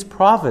His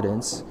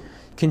providence,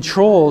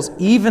 controls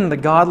even the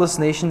godless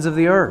nations of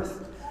the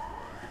earth.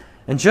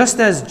 And just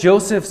as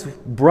Joseph's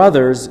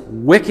brothers'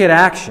 wicked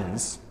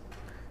actions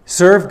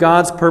served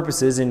God's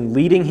purposes in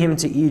leading him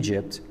to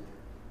Egypt,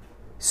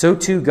 so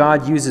too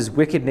God uses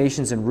wicked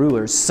nations and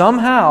rulers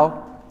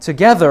somehow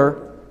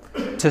together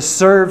to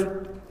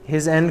serve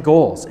His end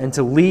goals and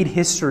to lead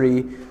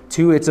history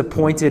to its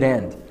appointed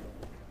end.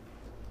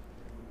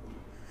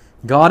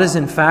 God is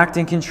in fact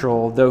in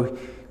control, though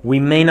we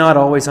may not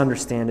always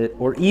understand it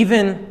or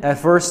even at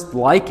first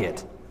like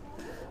it.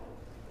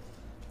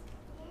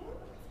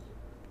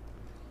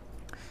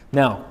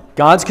 Now,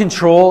 God's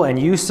control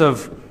and use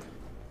of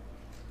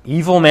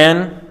evil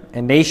men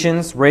and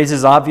nations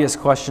raises obvious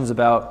questions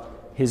about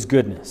His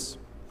goodness.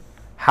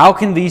 How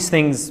can these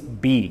things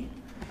be?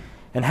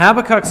 And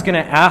Habakkuk's going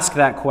to ask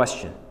that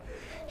question.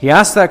 He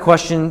asks that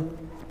question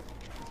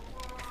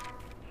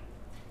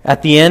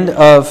at the end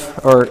of,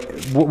 or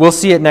we'll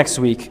see it next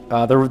week,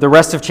 the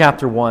rest of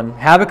chapter 1.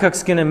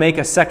 Habakkuk's going to make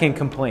a second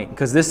complaint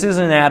because this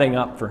isn't adding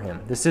up for him.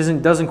 This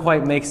doesn't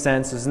quite make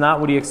sense. This is not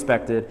what he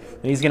expected.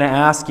 And he's going to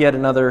ask yet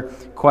another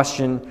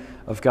question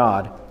of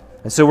God.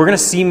 And so we're going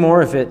to see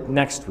more of it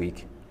next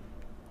week.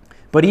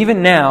 But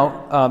even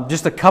now,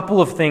 just a couple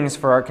of things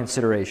for our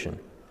consideration.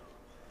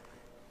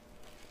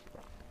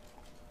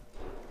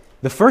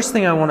 The first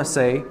thing I want to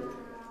say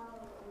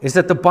is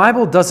that the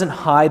Bible doesn't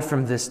hide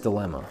from this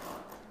dilemma.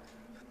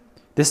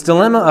 This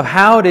dilemma of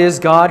how it is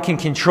God can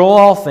control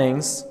all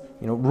things,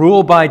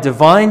 rule by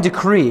divine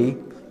decree,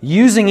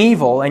 using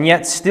evil and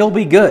yet still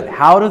be good.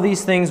 How do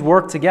these things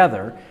work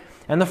together?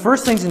 And the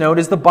first thing to note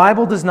is the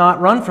Bible does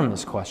not run from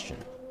this question.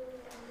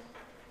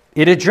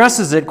 It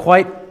addresses it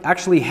quite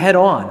actually head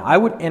on. I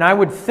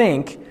would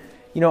think,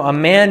 a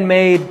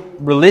man-made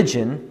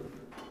religion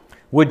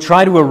would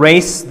try to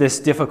erase this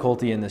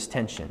difficulty and this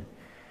tension.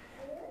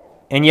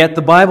 And yet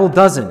the Bible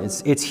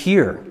doesn't. It's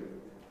here.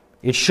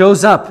 It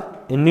shows up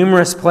in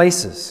numerous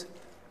places.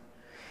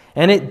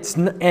 And it's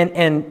not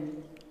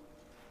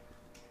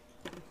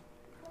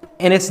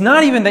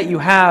even that you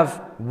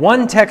have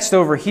one text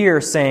over here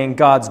saying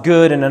God's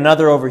good and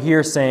another over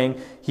here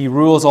saying He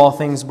rules all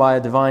things by a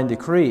divine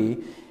decree.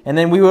 And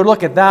then we would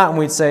look at that and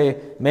we'd say,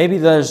 maybe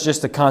there's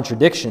just a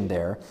contradiction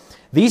there.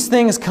 These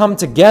things come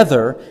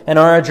together and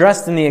are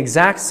addressed in the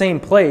exact same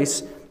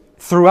place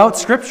throughout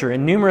Scripture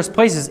in numerous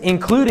places,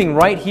 including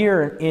right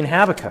here in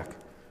Habakkuk.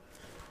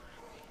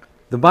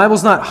 The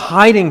Bible's not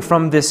hiding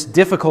from this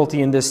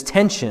difficulty and this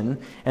tension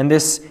and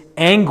this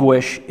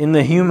anguish in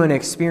the human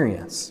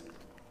experience.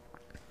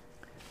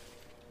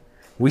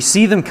 We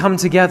see them come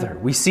together.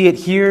 We see it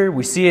here.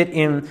 We see it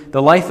in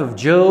the life of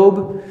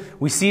Job.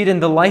 We see it in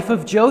the life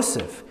of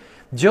Joseph.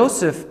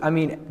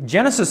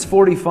 Genesis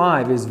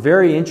 45 is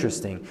very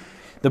interesting.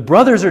 The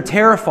brothers are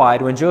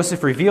terrified when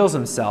Joseph reveals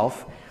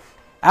himself.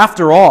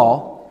 After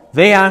all,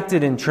 they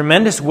acted in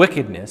tremendous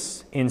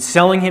wickedness in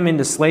selling him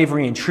into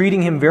slavery and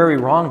treating him very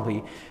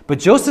wrongly. But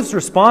Joseph's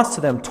response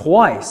to them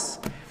twice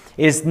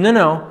is,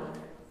 no,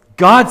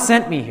 God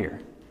sent me here.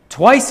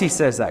 Twice he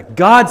says that.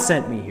 God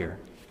sent me here.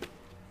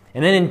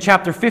 And then in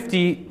chapter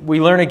 50,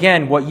 we learn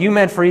again, what you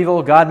meant for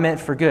evil, God meant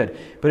for good.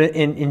 But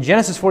in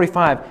Genesis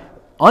 45,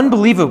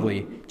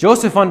 unbelievably,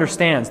 Joseph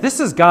understands this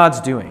is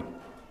God's doing.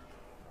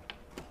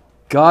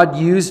 God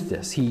used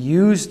this. He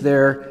used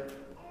their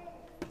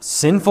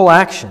sinful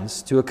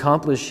actions to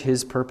accomplish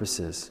His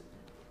purposes.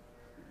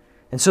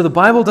 And so the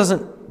Bible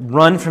doesn't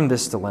run from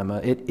this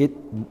dilemma. It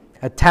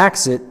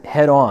attacks it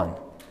head on.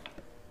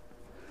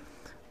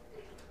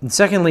 And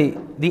secondly,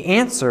 the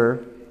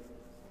answer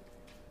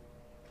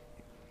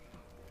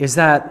is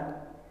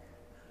that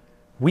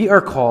we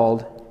are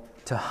called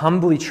to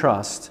humbly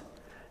trust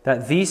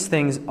that these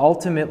things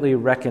ultimately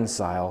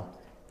reconcile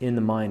in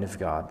the mind of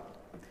God.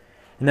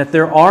 And that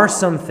there are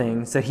some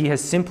things that He has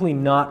simply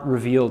not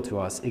revealed to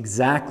us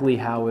exactly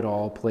how it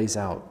all plays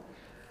out.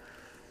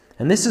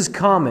 And this is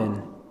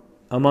common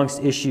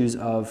amongst issues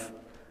of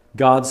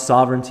God's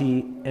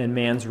sovereignty and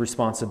man's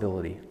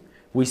responsibility.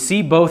 We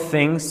see both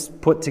things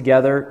put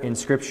together in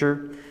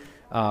Scripture.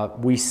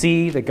 We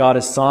see that God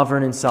is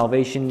sovereign in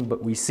salvation,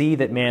 but we see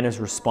that man is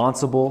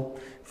responsible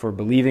for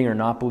believing or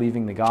not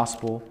believing the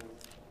gospel.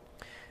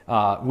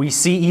 We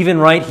see even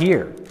right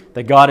here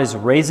that God is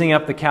raising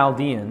up the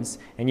Chaldeans,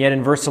 and yet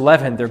in verse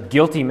 11, they're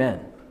guilty men.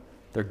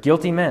 They're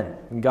guilty men,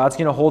 and God's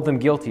going to hold them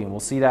guilty, and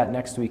we'll see that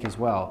next week as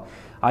well.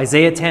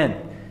 Isaiah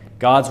 10,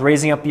 God's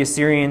raising up the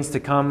Assyrians to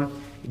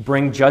come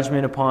bring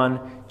judgment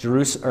upon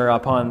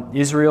upon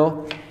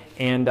Israel,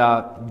 and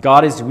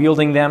God is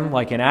wielding them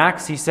like an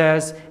axe, he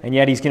says, and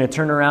yet He's going to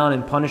turn around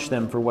and punish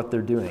them for what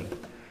they're doing.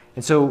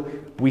 And so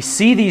we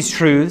see these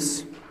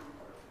truths,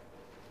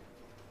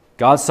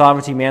 God's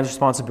sovereignty, man's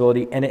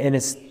responsibility, and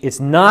it's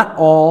not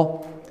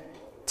all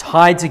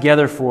tied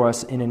together for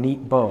us in a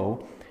neat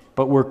bow,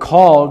 but we're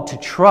called to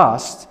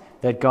trust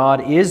that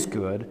God is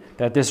good,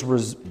 that this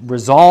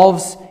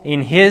resolves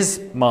in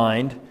His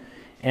mind,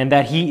 and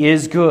that He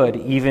is good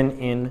even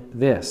in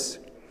this.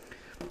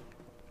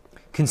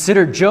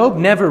 Consider, Job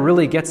never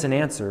really gets an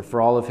answer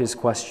for all of his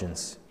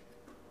questions.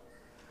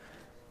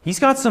 He's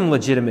got some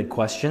legitimate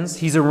questions.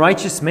 He's a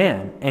righteous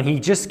man, and he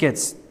just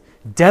gets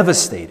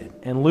devastated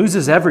and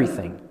loses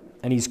everything,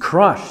 and he's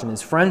crushed, and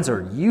his friends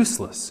are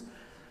useless.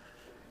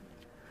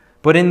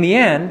 But in the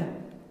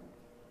end,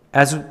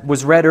 as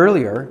was read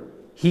earlier,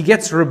 he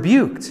gets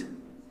rebuked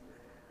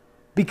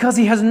because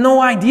he has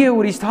no idea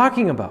what he's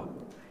talking about.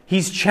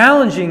 He's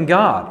challenging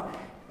God.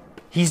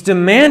 He's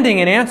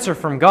demanding an answer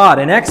from God,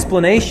 an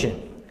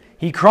explanation.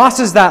 He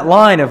crosses that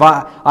line of,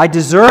 I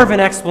deserve an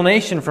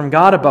explanation from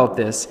God about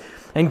this.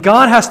 And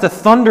God has to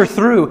thunder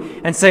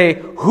through and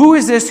say, who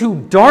is this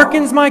who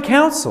darkens my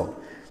counsel?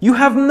 You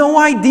have no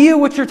idea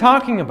what you're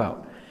talking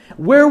about.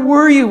 Where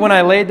were you when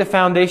I laid the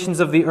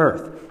foundations of the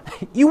earth?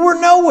 You were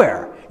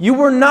nowhere. You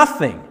were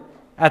nothing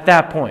at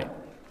that point.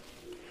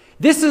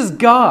 This is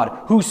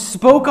God who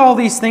spoke all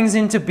these things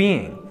into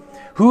being,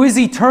 who is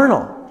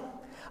eternal.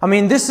 I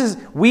mean,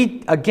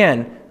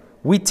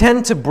 we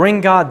tend to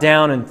bring God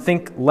down and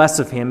think less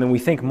of Him, and we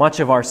think much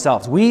of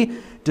ourselves. We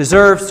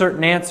deserve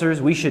certain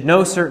answers. We should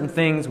know certain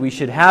things. We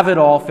should have it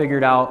all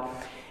figured out.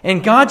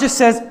 And God just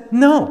says,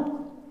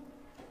 no,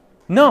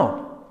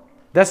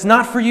 that's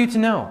not for you to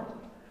know.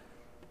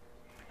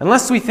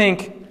 Unless we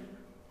think,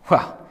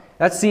 well,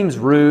 that seems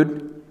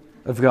rude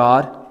of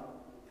God.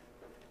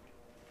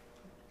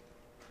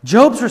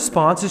 Job's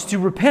response is to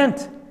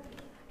repent.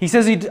 He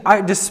says,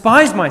 I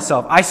despised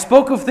myself. I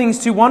spoke of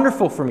things too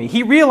wonderful for me.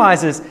 He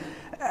realizes,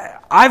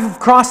 I've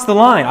crossed the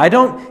line. I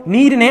don't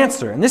need an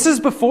answer. And this is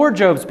before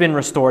Job's been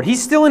restored.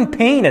 He's still in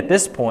pain at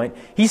this point.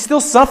 He's still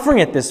suffering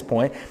at this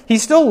point.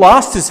 He's still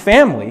lost his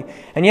family.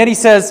 And yet he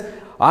says,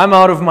 I'm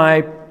out of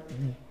my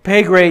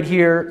pay grade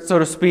here, so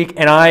to speak,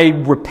 and I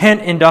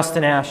repent in dust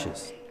and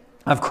ashes.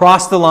 I've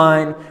crossed the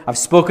line. I've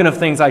spoken of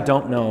things I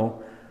don't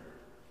know.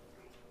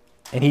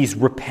 And he's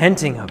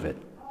repenting of it.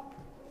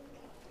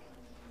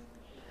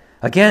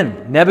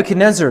 Again,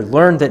 Nebuchadnezzar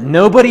learned that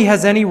nobody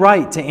has any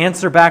right to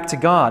answer back to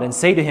God and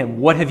say to him,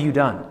 what have you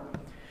done?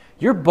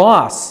 Your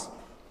boss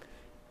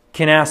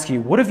can ask you,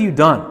 what have you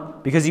done?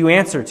 Because you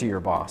answer to your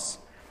boss.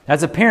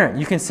 As a parent,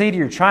 you can say to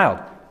your child,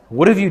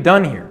 what have you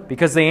done here?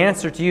 Because they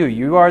answer to you.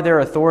 You are their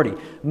authority.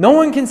 No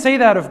one can say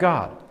that of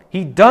God.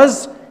 He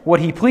does what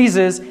He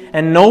pleases,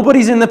 and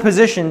nobody's in the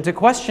position to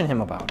question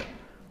Him about it.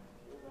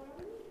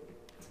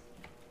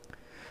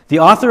 The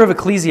author of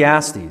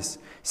Ecclesiastes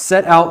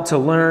set out to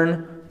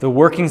learn the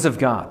workings of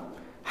God,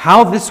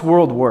 how this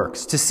world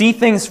works, to see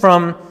things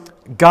from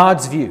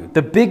God's view,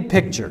 the big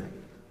picture.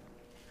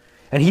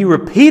 And he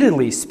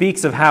repeatedly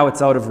speaks of how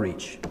it's out of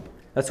reach.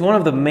 That's one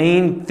of the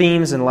main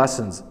themes and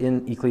lessons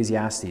in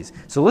Ecclesiastes.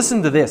 So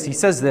listen to this. He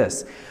says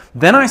this,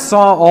 then I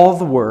saw all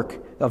the work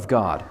of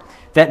God,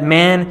 that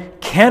man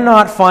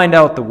cannot find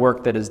out the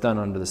work that is done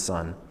under the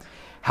sun.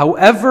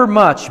 However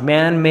much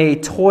man may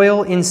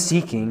toil in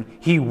seeking,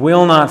 he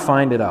will not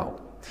find it out.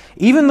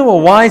 Even though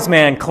a wise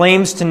man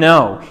claims to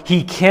know,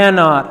 he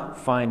cannot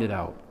find it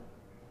out.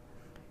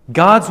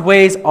 God's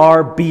ways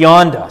are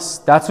beyond us.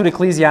 That's what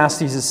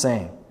Ecclesiastes is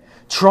saying.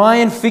 Try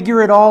and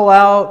figure it all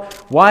out,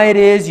 why it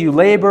is you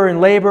labor,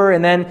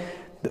 and then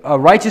a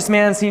righteous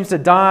man seems to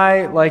die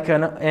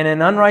and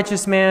an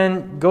unrighteous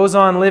man goes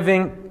on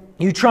living.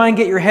 You try and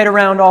get your head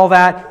around all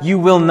that, you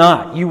will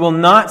not. You will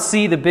not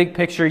see the big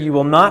picture. You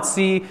will not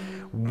see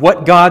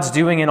what God's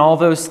doing in all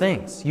those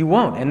things. You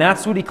won't. And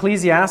that's what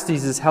Ecclesiastes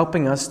is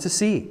helping us to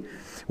see.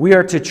 We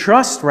are to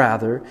trust,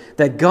 rather,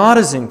 that God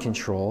is in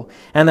control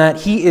and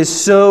that He is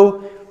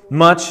so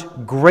much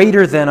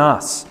greater than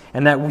us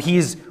and that He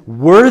is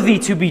worthy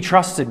to be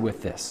trusted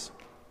with this.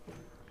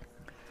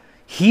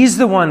 He's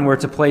the one we're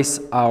to place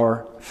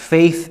our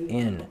faith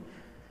in.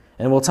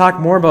 And we'll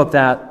talk more about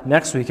that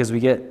next week as we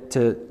get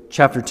to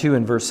chapter 2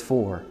 and verse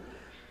 4.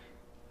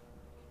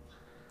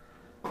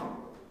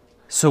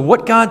 So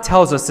what God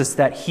tells us is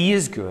that He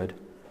is good.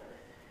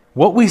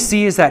 What we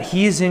see is that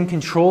He is in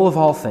control of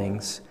all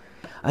things,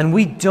 and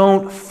we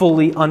don't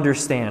fully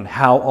understand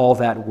how all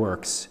that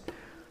works.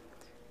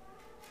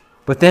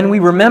 But then we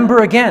remember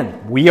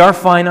again, we are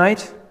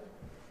finite,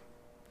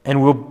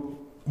 and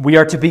we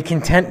are to be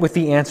content with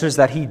the answers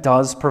that He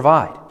does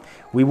provide.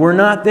 We were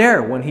not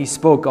there when He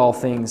spoke all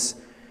things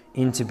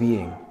into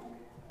being.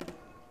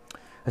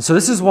 And so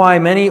this is why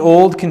many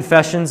old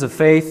confessions of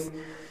faith,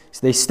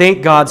 they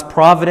state God's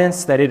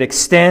providence, that it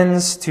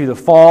extends to the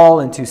fall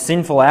and to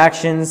sinful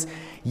actions,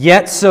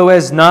 yet so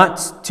as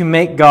not to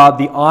make God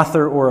the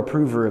author or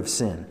approver of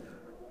sin.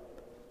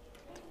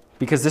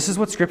 Because this is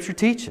what Scripture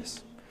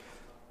teaches.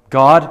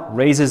 God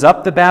raises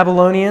up the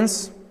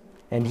Babylonians,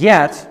 and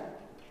yet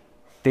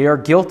they are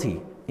guilty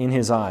in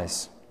His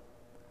eyes.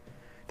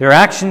 Their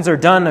actions are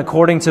done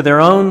according to their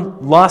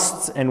own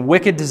lusts and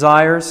wicked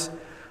desires,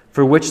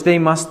 for which they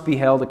must be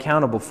held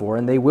accountable for,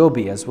 and they will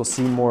be, as we'll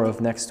see more of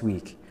next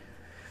week.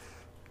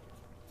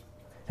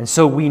 And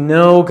so we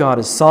know God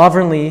is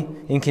sovereignly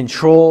in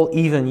control,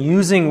 even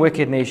using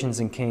wicked nations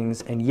and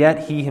kings, and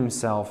yet he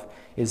himself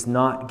is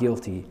not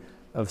guilty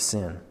of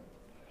sin.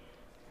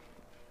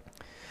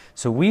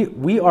 So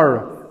we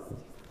are,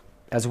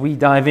 as we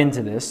dive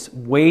into this,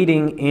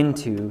 wading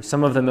into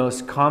some of the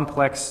most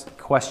complex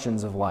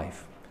questions of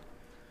life.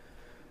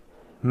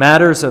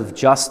 Matters of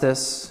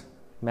justice,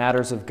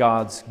 matters of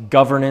God's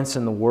governance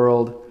in the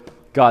world,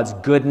 God's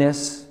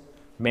goodness,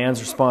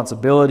 man's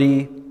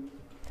responsibility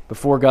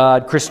before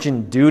God,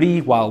 Christian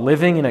duty while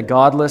living in a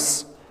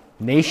godless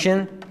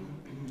nation.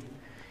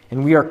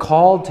 And we are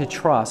called to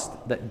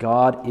trust that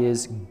God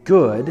is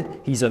good.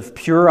 He's of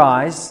pure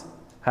eyes,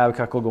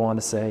 Habakkuk will go on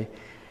to say,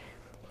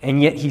 and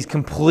yet he's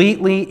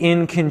completely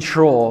in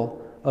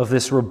control of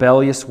this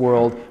rebellious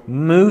world,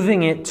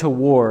 moving it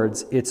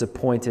towards its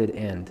appointed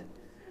end.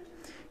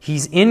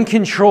 He's in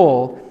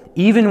control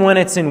even when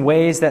it's in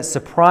ways that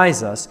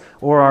surprise us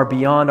or are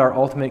beyond our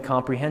ultimate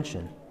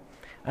comprehension.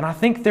 And I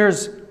think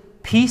there's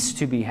peace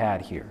to be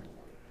had here.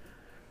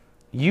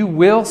 You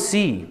will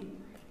see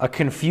a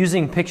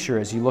confusing picture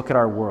as you look at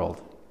our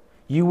world.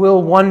 You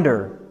will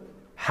wonder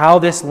how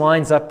this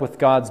lines up with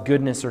God's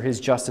goodness or his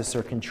justice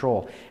or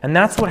control. And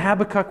that's what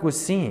Habakkuk was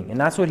seeing, and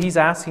that's what he's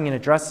asking and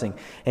addressing.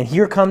 And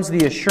here comes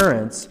the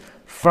assurance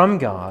from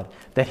God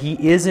that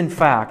he is in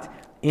fact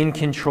in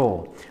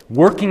control,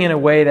 working in a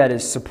way that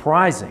is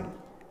surprising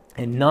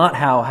and not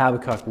how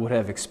Habakkuk would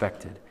have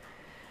expected.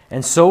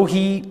 And so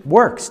he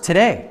works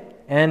today,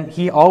 and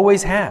he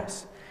always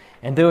has.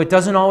 And though it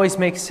doesn't always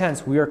make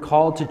sense, we are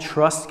called to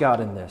trust God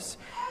in this,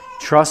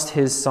 trust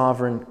his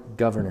sovereign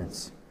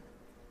governance.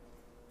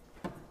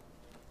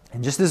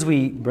 And just as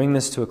we bring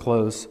this to a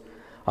close,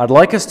 I'd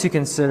like us to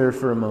consider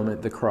for a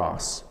moment the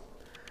cross.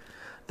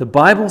 The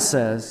Bible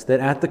says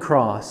that at the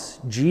cross,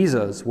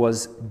 Jesus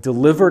was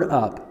delivered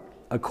up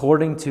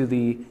according to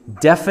the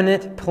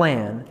definite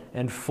plan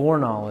and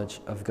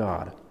foreknowledge of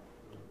God.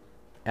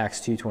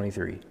 Acts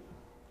 2:23.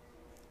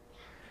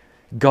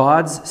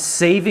 God's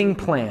saving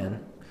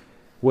plan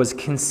was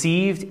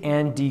conceived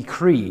and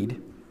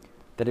decreed,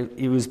 that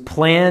it was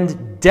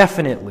planned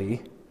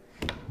definitely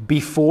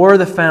before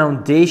the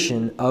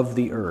foundation of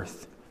the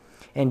earth.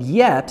 And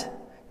yet,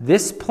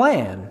 this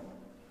plan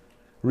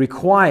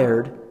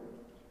required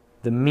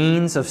the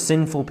means of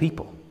sinful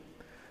people.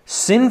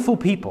 Sinful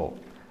people,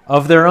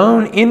 of their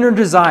own inner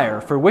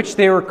desire for which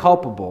they were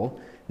culpable,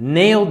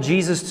 nailed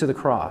Jesus to the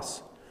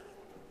cross.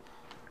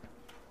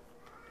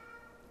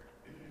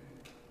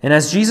 And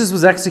as Jesus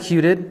was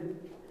executed,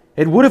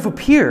 it would have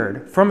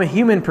appeared from a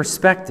human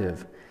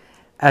perspective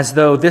as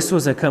though this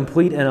was a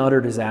complete and utter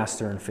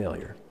disaster and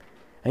failure.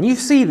 And you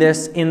see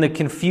this in the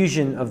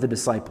confusion of the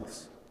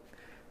disciples.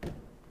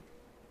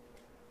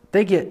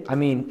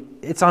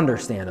 It's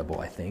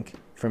understandable, I think,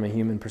 from a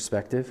human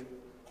perspective.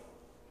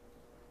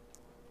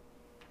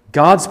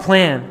 God's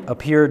plan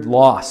appeared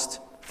lost.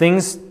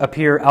 Things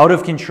appear out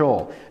of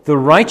control. The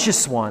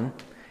righteous one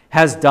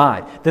has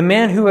died. The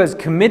man who has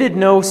committed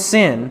no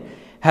sin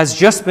has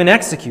just been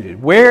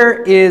executed.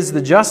 Where is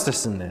the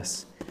justice in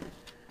this?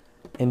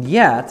 And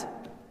yet,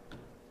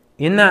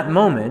 in that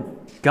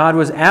moment, God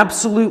was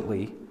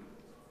absolutely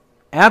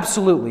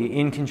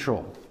in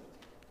control.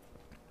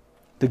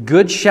 The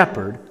good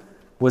shepherd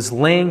was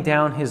laying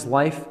down his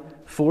life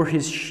for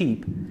his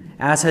sheep,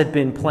 as had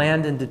been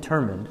planned and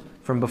determined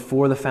from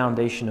before the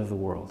foundation of the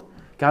world.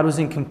 God was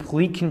in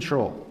complete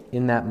control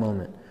in that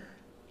moment.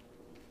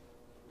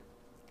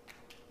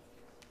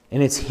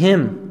 And it's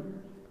him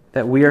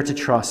that we are to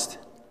trust.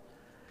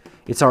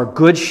 It's our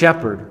good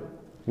shepherd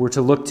we're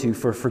to look to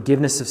for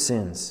forgiveness of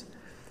sins.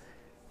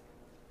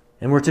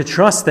 And we're to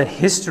trust that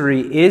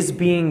history is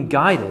being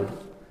guided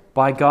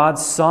by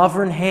God's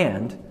sovereign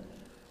hand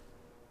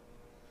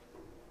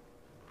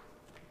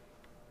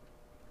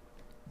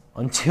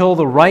until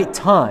the right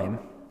time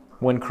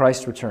when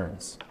Christ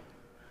returns.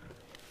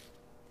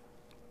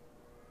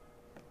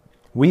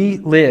 We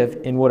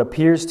live in what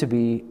appears to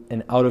be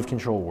an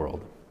out-of-control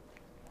world.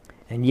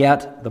 And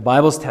yet, the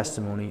Bible's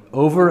testimony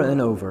over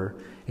and over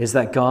is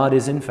that God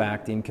is in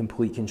fact in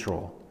complete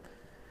control.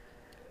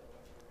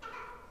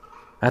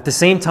 At the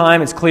same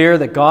time, it's clear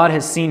that God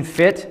has seen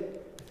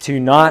fit to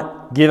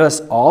not give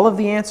us all of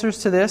the answers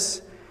to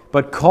this,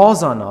 but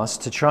calls on us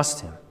to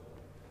trust him.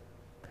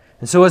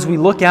 And so as we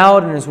look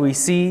out and as we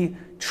see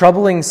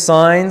troubling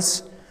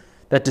signs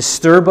that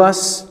disturb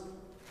us,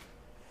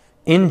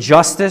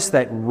 injustice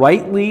that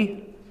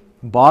rightly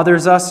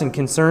bothers us and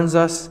concerns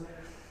us,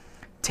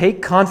 take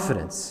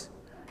confidence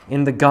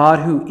in the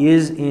God who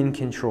is in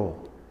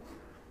control.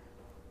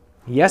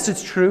 Yes,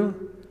 it's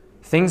true.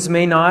 Things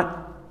may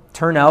not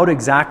turn out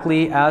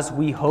exactly as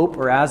we hope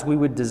or as we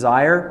would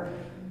desire,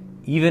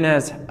 even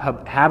as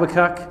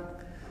Habakkuk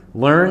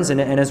learns.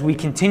 And as we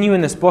continue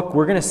in this book,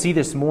 we're going to see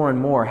this more and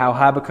more, how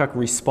Habakkuk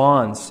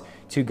responds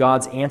to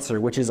God's answer,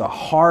 which is a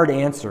hard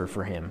answer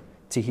for him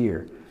to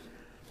hear.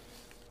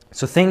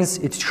 So things,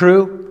 it's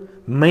true,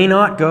 may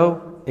not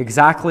go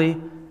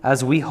exactly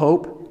as we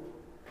hope,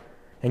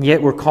 and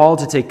yet we're called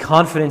to take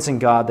confidence in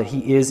God that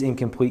He is in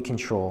complete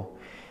control.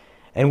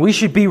 And we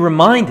should be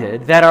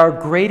reminded that our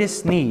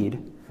greatest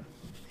need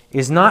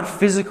is not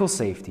physical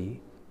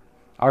safety.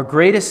 Our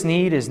greatest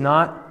need is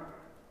not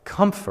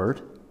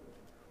comfort,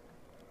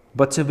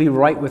 but to be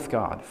right with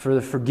God for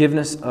the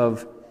forgiveness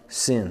of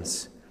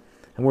sins.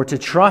 And we're to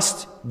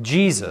trust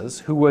Jesus,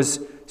 who was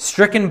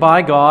stricken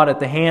by God at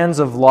the hands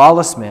of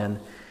lawless men,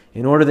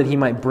 in order that He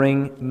might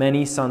bring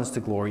many sons to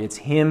glory. It's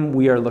Him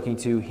we are looking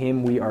to,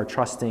 Him we are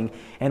trusting.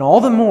 And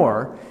all the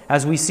more,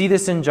 as we see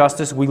this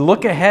injustice, we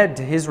look ahead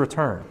to His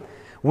return.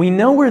 We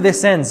know where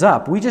this ends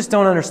up. We just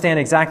don't understand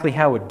exactly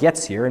how it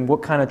gets here and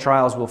what kind of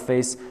trials we'll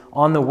face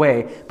on the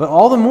way. But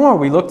all the more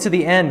we look to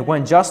the end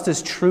when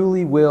justice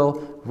truly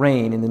will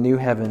reign in the new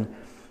heaven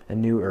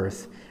and new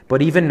earth.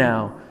 But even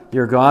now,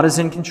 your God is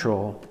in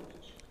control,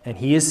 and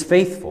He is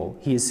faithful.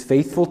 He is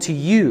faithful to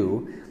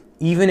you,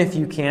 even if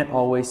you can't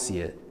always see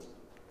it.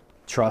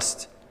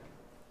 Trust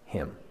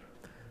Him.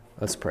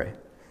 Let's pray.